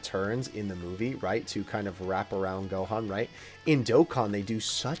camera turns in the movie, right, to kind of wrap around Gohan, right, in Dokkan they do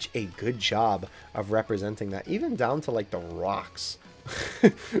such a good job of representing that, even down to like the rocks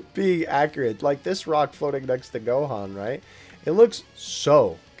being accurate, like this rock floating next to Gohan, right? It looks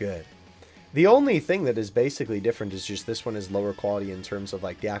so good. The only thing that is basically different is just this one is lower quality in terms of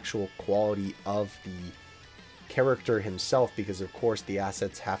like the actual quality of the character himself, because of course the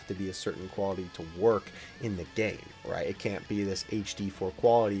assets have to be a certain quality to work in the game, right? It can't be this HD4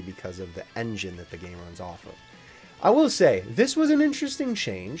 quality because of the engine that the game runs off of. I will say this was an interesting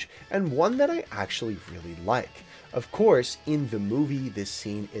change and one that I actually really like. Of course, in the movie this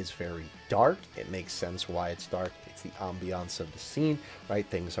scene is very dark. It makes sense why it's dark. It's the ambiance of the scene, right?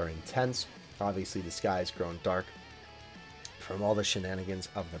 Things are intense. Obviously the sky has grown dark from all the shenanigans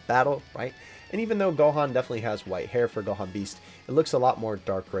of the battle, right? And even though Gohan definitely has white hair for Gohan Beast, it looks a lot more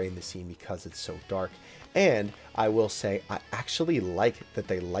dark gray in the scene because it's so dark. And I will say, I actually like that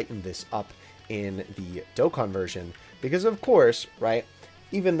they lightened this up in the Dokkan version because, of course, right,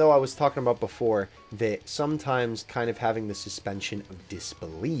 even though I was talking about before that sometimes kind of having the suspension of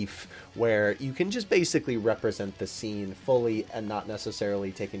disbelief where you can just basically represent the scene fully and not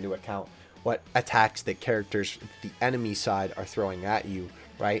necessarily take into account what attacks that characters, the enemy side, are throwing at you,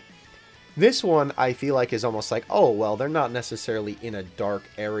 right? This one, I feel like, is almost like, oh, well, they're not necessarily in a dark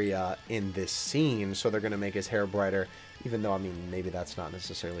area in this scene, so they're going to make his hair brighter, even though, I mean, maybe that's not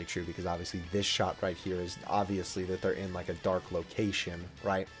necessarily true, because obviously this shot right here is obviously that they're in, like, a dark location,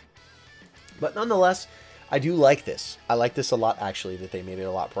 right? But nonetheless, I do like this. I like this a lot, actually, that they made it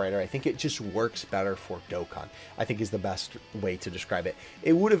a lot brighter. I think it just works better for Dokkan, I think is the best way to describe it.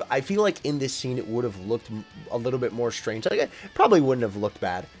 It would have, I feel like in this scene, it would have looked a little bit more strange. Like, it probably wouldn't have looked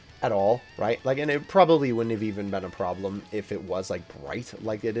bad at all, right? Like, and it probably wouldn't have even been a problem if it was, like, bright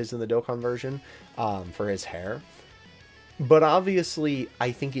like it is in the Dokkan version for his hair. But obviously,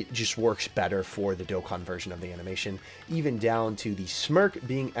 I think it just works better for the Dokkan version of the animation, even down to the smirk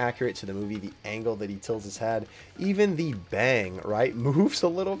being accurate to the movie, the angle that he tilts his head, even the bang, right, moves a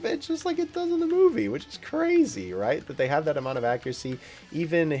little bit just like it does in the movie, which is crazy, right, that they have that amount of accuracy,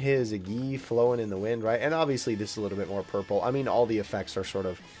 even his gi flowing in the wind, right, and obviously this is a little bit more purple. I mean, all the effects are sort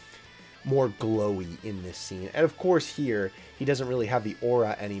of more glowy in this scene. And of course here, he doesn't really have the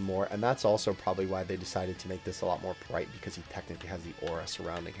aura anymore, and that's also probably why they decided to make this a lot more bright, because he technically has the aura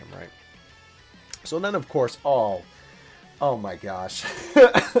surrounding him, right? So then, of course, oh my gosh.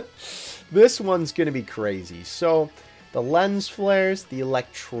 This one's going to be crazy. So the lens flares, the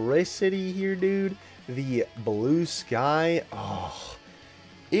electricity here, dude, the blue sky. Oh,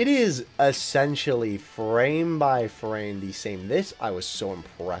 it is essentially frame by frame the same. This I was so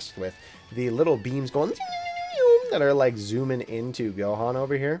impressed with. The little beams going that are like zooming into Gohan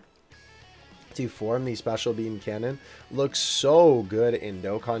over here to form the special beam cannon looks so good in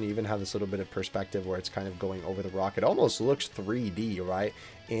Dokkan. You even have this little bit of perspective where it's kind of going over the rock. It almost looks 3D, right,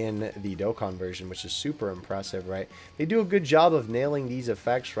 in the Dokkan version, which is super impressive, right? They do a good job of nailing these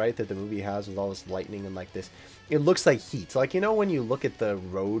effects, right, that the movie has with all this lightning and like this. It looks like heat. Like, you know, when you look at the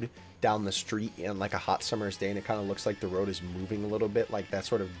road down the street in like a hot summer's day and it kind of looks like the road is moving a little bit, like that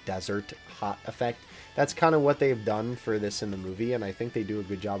sort of desert hot effect. That's kind of what they've done for this in the movie, and I think they do a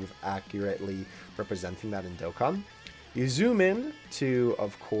good job of accurately representing that in Dokkan. You zoom in to,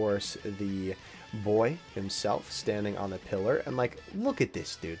 of course, the boy himself standing on a pillar, and like, look at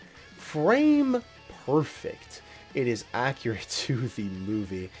this, dude. Frame perfect. It is accurate to the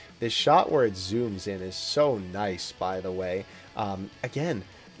movie. This shot where it zooms in is so nice, by the way. Again,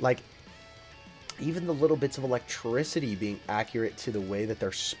 like, even the little bits of electricity being accurate to the way that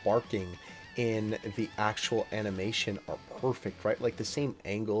they're sparking in the actual animation are perfect, right? Like the same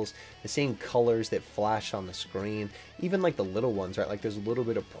angles, the same colors that flash on the screen, even like the little ones, right? Like there's a little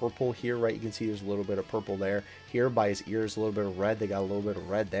bit of purple here, right? You can see there's a little bit of purple there. Here by his ears, a little bit of red. They got a little bit of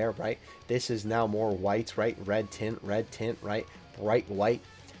red there, right? This is now more white, right? Red tint, right? Bright white.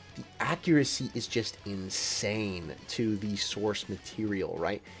 The accuracy is just insane to the source material,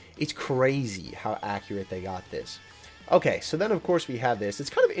 right? It's crazy how accurate they got this. Okay, so then of course we have this. It's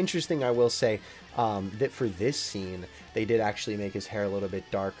kind of interesting, I will say, that for this scene, they did actually make his hair a little bit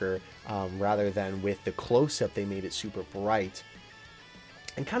darker, rather than with the close-up, they made it super bright.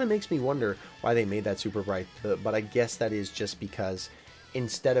 And kind of makes me wonder why they made that super bright, but I guess that is just because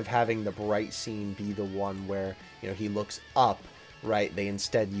instead of having the bright scene be the one where, you know, he looks up, right, they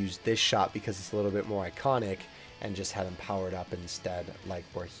instead used this shot because it's a little bit more iconic and just had him powered up instead, like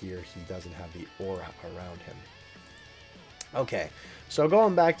where here he doesn't have the aura around him. Okay, so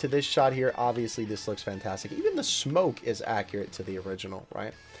going back to this shot here, obviously this looks fantastic. Even the smoke is accurate to the original,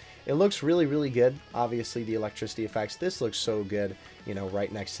 right? It looks really, really good. Obviously, the electricity effects. This looks so good, you know,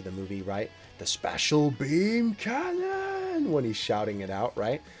 right next to the movie, right? The special beam cannon when he's shouting it out,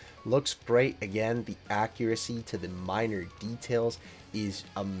 right? Looks great. Again, the accuracy to the minor details is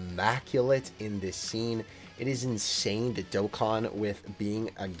immaculate in this scene. It is insane that Dokkan, with being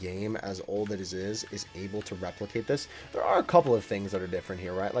a game as old as it is able to replicate this. There are a couple of things that are different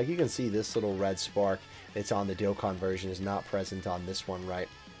here, right? Like you can see this little red spark that's on the Dokkan version is not present on this one, right?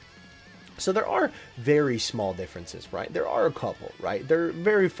 So there are very small differences, right? There are a couple, right? They're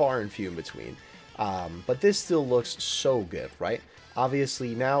very far and few in between. But this still looks so good, right?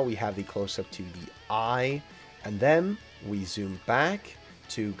 Obviously now we have the close-up to the eye, and then we zoom back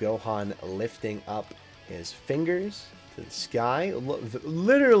to Gohan lifting up his fingers to the sky.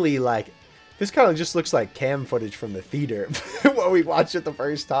 Literally, like, this kind of just looks like cam footage from the theater when we watched it the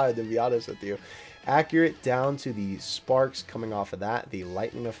first time, to be honest with you. Accurate down to the sparks coming off of that. The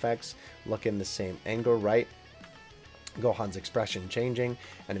lightning effects look in the same angle, right? Gohan's expression changing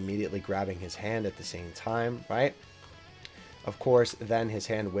and immediately grabbing his hand at the same time, right? Of course, then his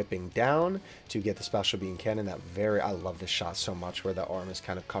hand whipping down to get the special beam cannon. I love this shot so much where the arm is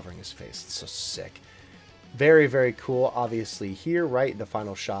kind of covering his face. It's so sick. Very, very cool. Obviously here, right, the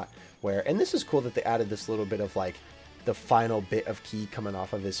final shot where, and this is cool that they added this little bit of like the final bit of ki coming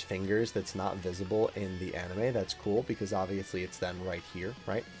off of his fingers that's not visible in the anime. That's cool because obviously it's then right here,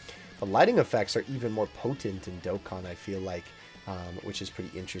 right? The lighting effects are even more potent in Dokkan, I feel like, which is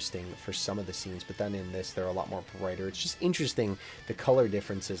pretty interesting for some of the scenes, but then in this they're a lot more brighter. It's just interesting the color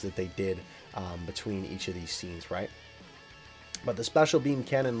differences that they did between each of these scenes, right? But the special beam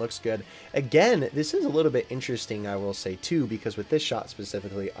cannon looks good. Again, this is a little bit interesting, I will say, too, because with this shot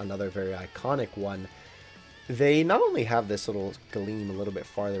specifically, another very iconic one, they not only have this little gleam a little bit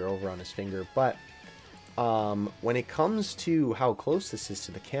farther over on his finger, but when it comes to how close this is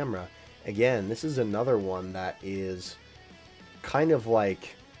to the camera, again, this is another one that is kind of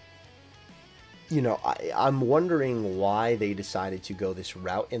like, you know, I'm wondering why they decided to go this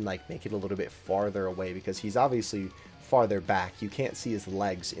route and like make it a little bit farther away, because he's obviously farther back. You can't see his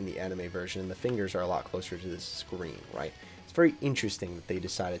legs in the anime version, and the fingers are a lot closer to the screen, right? It's very interesting that they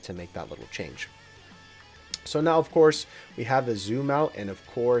decided to make that little change. So now, of course, we have the zoom out and, of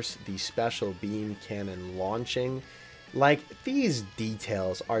course, the special beam cannon launching. Like, these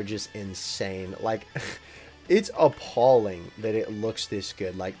details are just insane. Like, It's appalling that it looks this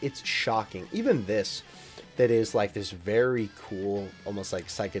good. Like, it's shocking. Even this, that is like this very cool, almost like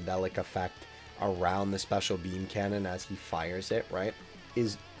psychedelic effect around the special beam cannon as he fires it, right,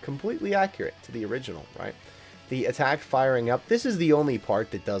 is completely accurate to the original, right? The attack firing up, this is the only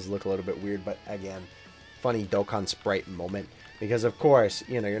part that does look a little bit weird, but again, funny Dokkan sprite moment, because of course,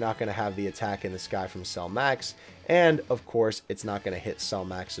 you know, you're not going to have the attack in the sky from Cell Max, and of course, it's not going to hit Cell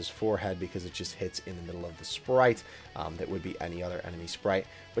Max's forehead because it just hits in the middle of the sprite. That would be any other enemy sprite.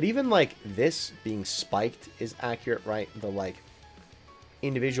 But even like this being spiked is accurate, right? The like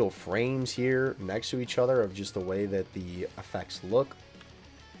individual frames here next to each other of just the way that the effects look.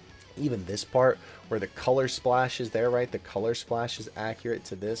 Even this part where the color splash is there, right? The color splash is accurate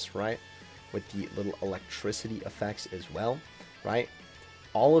to this, right? With the little electricity effects as well, right?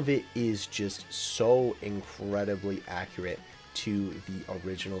 All of it is just so incredibly accurate to the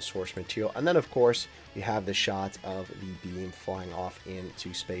original source material. And then, of course, you have the shots of the beam flying off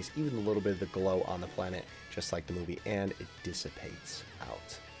into space, even a little bit of the glow on the planet, just like the movie, and it dissipates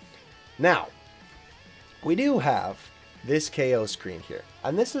out. Now, we do have this KO screen here,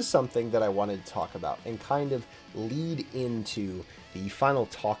 and this is something that I wanted to talk about and kind of lead into the final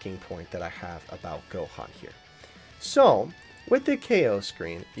talking point that I have about Gohan here. So, with the KO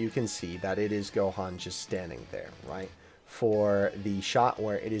screen, you can see that it is Gohan just standing there, right? For the shot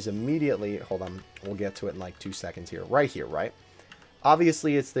where it is immediately, hold on, we'll get to it in like 2 seconds here, right?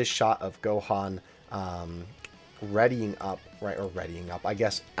 Obviously, it's this shot of Gohan readying up, right, or readying up, I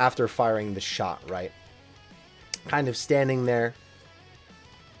guess, after firing the shot, right? Kind of standing there,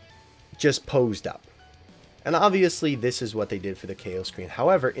 just posed up. And obviously, this is what they did for the KO screen.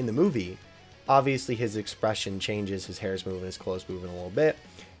 However, in the movie, obviously his expression changes, his hair's moving, his clothes moving a little bit,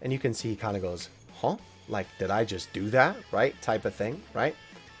 and you can see he kind of goes, huh? Like, did I just do that? Right? Type of thing, right?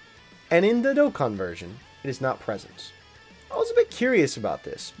 And in the Dokkan version, it is not present. I was a bit curious about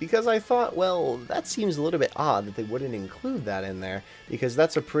this, because I thought, well, that seems a little bit odd that they wouldn't include that in there, because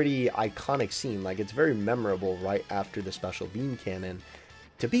that's a pretty iconic scene. Like, it's very memorable right after the special beam cannon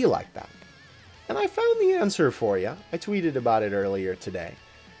to be like that. And I found the answer for you. I tweeted about it earlier today.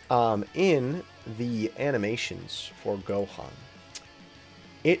 In the animations for Gohan,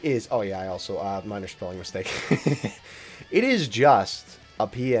 it is, oh yeah, I also, minor spelling mistake. It is just a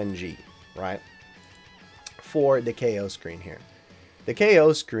PNG, right? For the KO screen here. The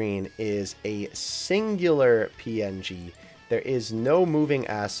KO screen is a singular PNG. There is no moving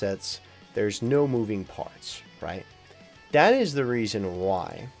assets. There's no moving parts, right? That is the reason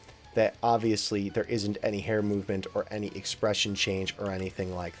why that obviously there isn't any hair movement or any expression change or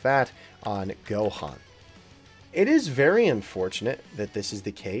anything like that on Gohan. It is very unfortunate that this is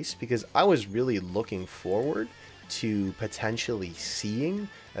the case, because I was really looking forward to potentially seeing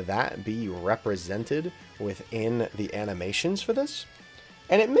that be represented within the animations for this.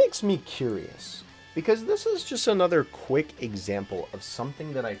 And it makes me curious, because this is just another quick example of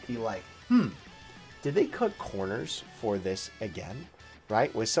something that I feel like, did they cut corners for this again?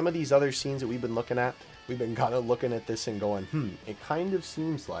 Right? With some of these other scenes that we've been looking at, we've been kind of looking at this and going, it kind of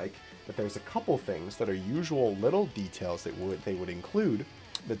seems like that there's a couple things that are usual little details that they would include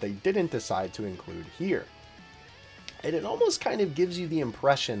that they didn't decide to include here. And it almost kind of gives you the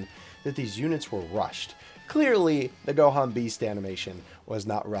impression that these units were rushed. Clearly, the Gohan Beast animation was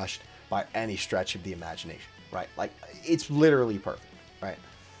not rushed by any stretch of the imagination, right? Like, it's literally perfect, right?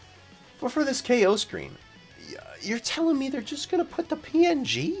 But for this KO screen, you're telling me they're just going to put the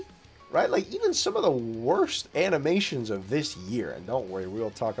PNG? Right? Like, even some of the worst animations of this year, and don't worry, we'll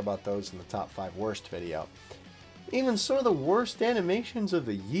talk about those in the top 5 worst video. Even some of the worst animations of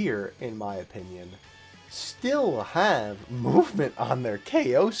the year, in my opinion, still have movement on their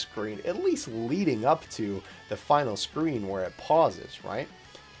KO screen, at least leading up to the final screen where it pauses, right?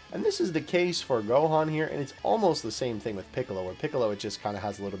 And this is the case for Gohan here, and it's almost the same thing with Piccolo, where Piccolo, it just kind of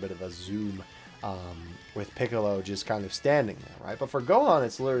has a little bit of a zoom with Piccolo just kind of standing there, right? But for Gohan,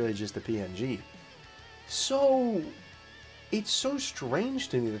 it's literally just a PNG. So, it's so strange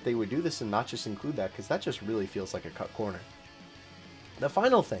to me that they would do this and not just include that, because that just really feels like a cut corner. The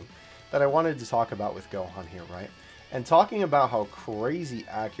final thing that I wanted to talk about with Gohan here, right? And talking about how crazy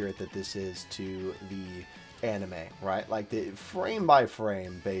accurate that this is to the anime, right? Like, the frame by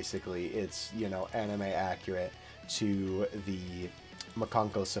frame, basically, it's, you know, anime accurate to the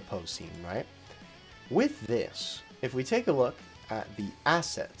Makanko Suppose scene, right? With this, if we take a look at the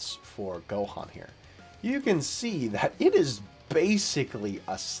assets for Gohan here, you can see that it is basically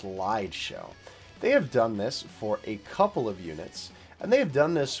a slideshow. They have done this for a couple of units, and they have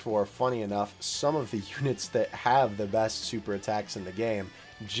done this for, funny enough, some of the units that have the best super attacks in the game,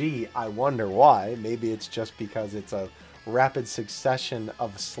 Gee, I wonder why. Maybe it's just because it's a rapid succession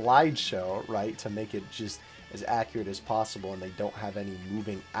of slideshow, right? To make it just as accurate as possible, and they don't have any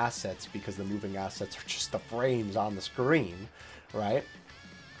moving assets because the moving assets are just the frames on the screen, right?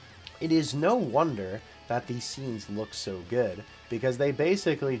 It is no wonder that these scenes look so good, because they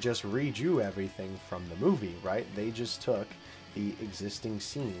basically just redrew everything from the movie, right? They just took the existing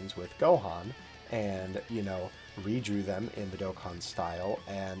scenes with Gohan and, you know, redrew them in the Dokkan style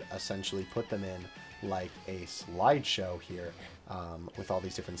and essentially put them in like a slideshow here with all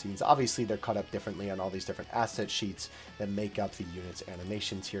these different scenes. Obviously, they're cut up differently on all these different asset sheets that make up the unit's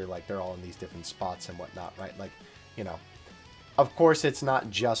animations here. Like, they're all in these different spots and whatnot, right? Like, you know, of course, it's not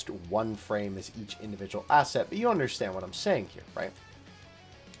just one frame as each individual asset, but you understand what I'm saying here, right?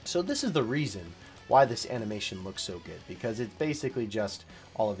 So this is the reason why this animation looks so good, because it's basically just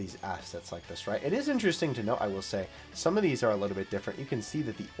all of these assets like this, right? It is interesting to note, I will say, some of these are a little bit different. You can see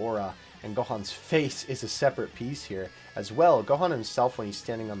that the aura and Gohan's face is a separate piece here as well. Gohan himself, when he's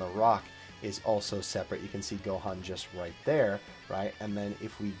standing on the rock, is also separate. You can see Gohan just right there, right? And then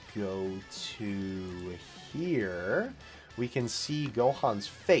if we go to here, we can see Gohan's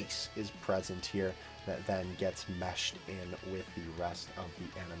face is present here that then gets meshed in with the rest of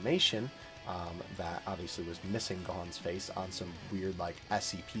the animation. That obviously was missing Gohan's face on some weird like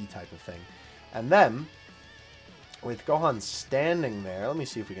SCP type of thing. And then with Gohan standing there, let me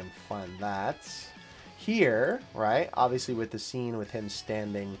see if we can find that here, right? Obviously with the scene with him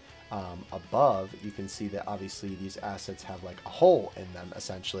standing above, you can see that obviously these assets have like a hole in them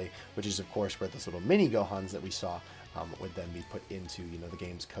essentially, which is of course where those little mini Gohans that we saw would then be put into. You know, the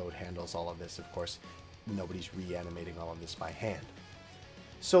game's code handles all of this. Of course, nobody's reanimating all of this by hand.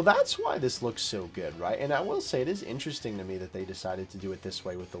 So that's why this looks so good, right? And I will say it is interesting to me that they decided to do it this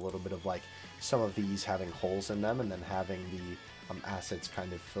way, with a little bit of like some of these having holes in them and then having the assets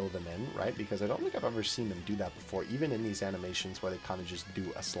kind of fill them in, right? Because I don't think I've ever seen them do that before, even in these animations where they kind of just do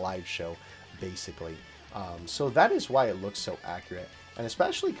a slideshow, basically. So that is why it looks so accurate. And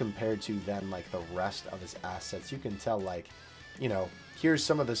especially compared to then like the rest of his assets, you can tell like, you know, here's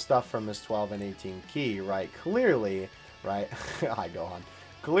some of the stuff from his 12 and 18 key, right? Clearly, right? Hi, Gohan.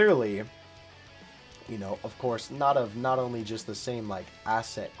 Clearly, you know, of course, not only just the same like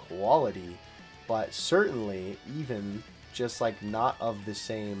asset quality, but certainly even just like not of the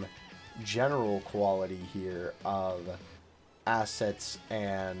same general quality here of assets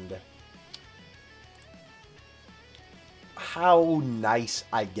and how nice,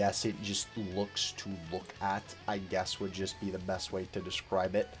 I guess, it just looks to look at, I guess would just be the best way to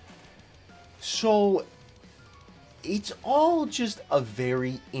describe it. So it's all just a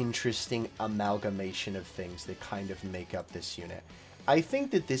very interesting amalgamation of things that kind of make up this unit. I think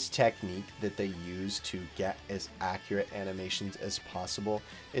that this technique that they use to get as accurate animations as possible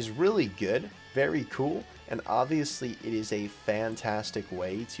is really good, very cool, and obviously it is a fantastic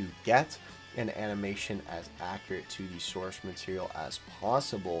way to get an animation as accurate to the source material as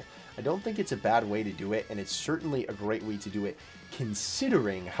possible. I don't think it's a bad way to do it, and it's certainly a great way to do it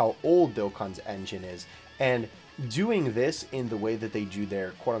considering how old Dokkan's engine is. And doing this in the way that they do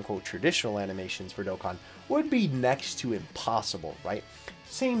their quote-unquote traditional animations for Dokkan would be next to impossible, right?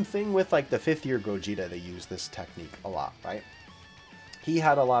 Same thing with like the 5th year Gogeta, they use this technique a lot, right? He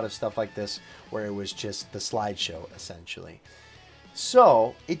had a lot of stuff like this where it was just the slideshow, essentially.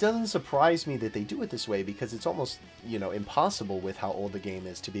 So it doesn't surprise me that they do it this way, because it's almost, you know, impossible with how old the game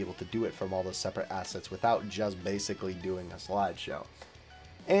is to be able to do it from all those separate assets without just basically doing a slideshow.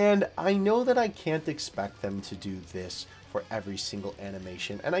 And I know that I can't expect them to do this for every single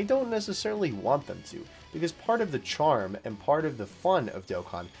animation, and I don't necessarily want them to, because part of the charm and part of the fun of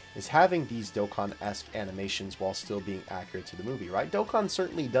Dokkan is having these Dokkan-esque animations while still being accurate to the movie, right? Dokkan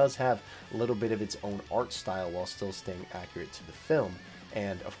certainly does have a little bit of its own art style while still staying accurate to the film,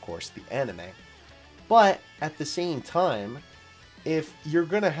 and of course the anime. But at the same time, if you're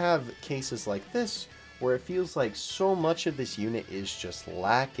going to have cases like this, where it feels like so much of this unit is just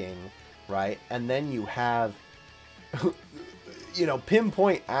lacking, right? And then you have, you know,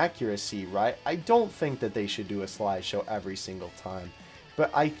 pinpoint accuracy, right? I don't think that they should do a slideshow every single time, but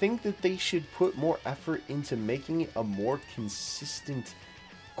I think that they should put more effort into making it a more consistent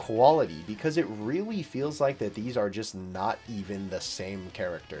quality, because it really feels like that these are just not even the same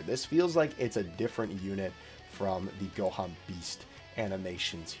character. This feels like it's a different unit from the Gohan Beast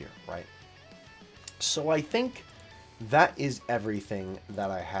animations here, right? So I think that is everything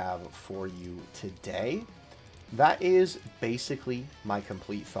that I have for you today. That is basically my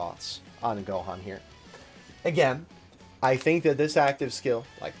complete thoughts on Gohan here. Again, I think that this active skill,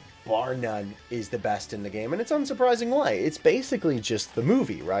 like bar none, is the best in the game, and it's unsurprising why. It's basically just the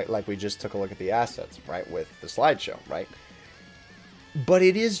movie, right? Like, we just took a look at the assets, right, with the slideshow, right? But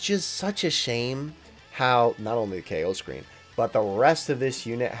it is just such a shame how not only the KO screen, but the rest of this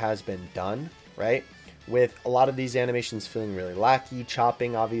unit has been done, right? With a lot of these animations feeling really lackey,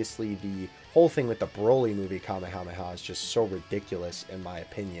 chopping. Obviously, the whole thing with the Broly movie Kamehameha is just so ridiculous, in my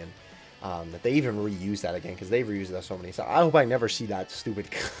opinion, that they even reuse that again, because they've reused that so many times. I hope I never see that stupid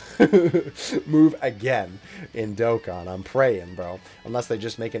move again in Dokkan. I'm praying, bro. Unless they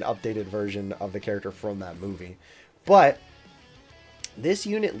just make an updated version of the character from that movie. But this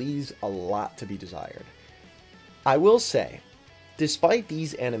unit leaves a lot to be desired. I will say, despite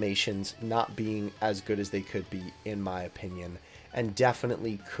these animations not being as good as they could be, in my opinion, and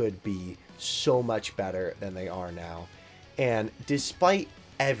definitely could be so much better than they are now, and despite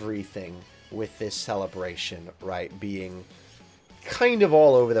everything with this celebration, right, being kind of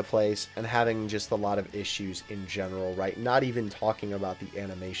all over the place and having just a lot of issues in general, right, not even talking about the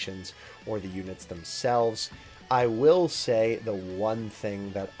animations or the units themselves, I will say the one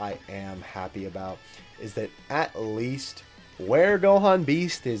thing that I am happy about is that at least where Gohan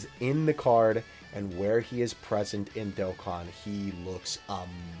Beast is in the card and where he is present in Dokkan, he looks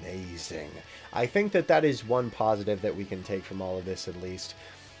amazing. I think that that is one positive that we can take from all of this, at least.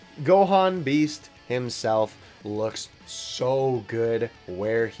 Gohan Beast himself looks so good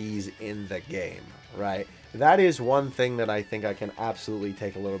where he's in the game, right? That is one thing that I think I can absolutely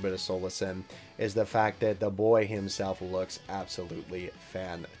take a little bit of solace in, is the fact that the boy himself looks absolutely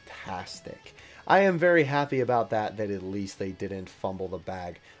fantastic. I am very happy about that at least they didn't fumble the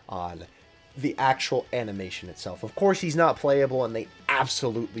bag on the actual animation itself. Of course, he's not playable, and they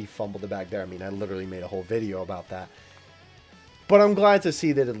absolutely fumbled the bag there. I mean, I literally made a whole video about that. But I'm glad to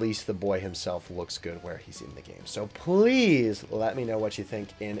see that at least the boy himself looks good where he's in the game. So please let me know what you think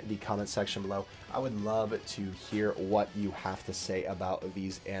in the comment section below. I would love to hear what you have to say about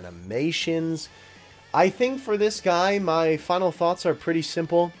these animations. I think for this guy, my final thoughts are pretty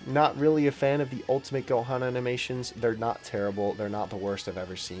simple. Not really a fan of the Ultimate Gohan animations. They're not terrible. They're not the worst I've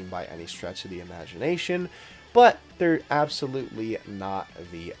ever seen by any stretch of the imagination. But they're absolutely not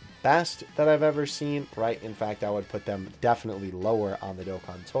the best that I've ever seen, right? In fact, I would put them definitely lower on the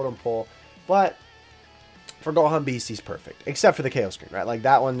Dokkan totem pole. But for Gohan Beast, he's perfect. Except for the KO screen, right? Like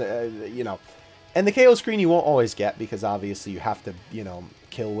that one, you know. And the KO screen you won't always get, because obviously you have to, you know,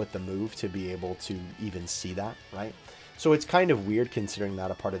 kill with the move to be able to even see that, right? So it's kind of weird considering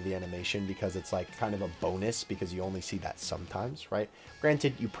that a part of the animation, because it's like kind of a bonus because you only see that sometimes, right?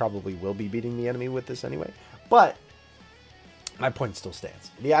 Granted, you probably will be beating the enemy with this anyway, but my point still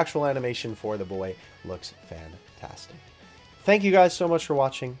stands. The actual animation for the boy looks fantastic. Thank you guys so much for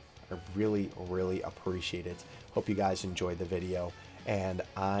watching. I really, really appreciate it. Hope you guys enjoyed the video, and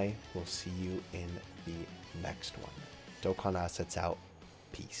I will see you in the next one. Dokkan Assets out.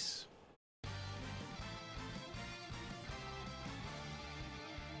 Peace.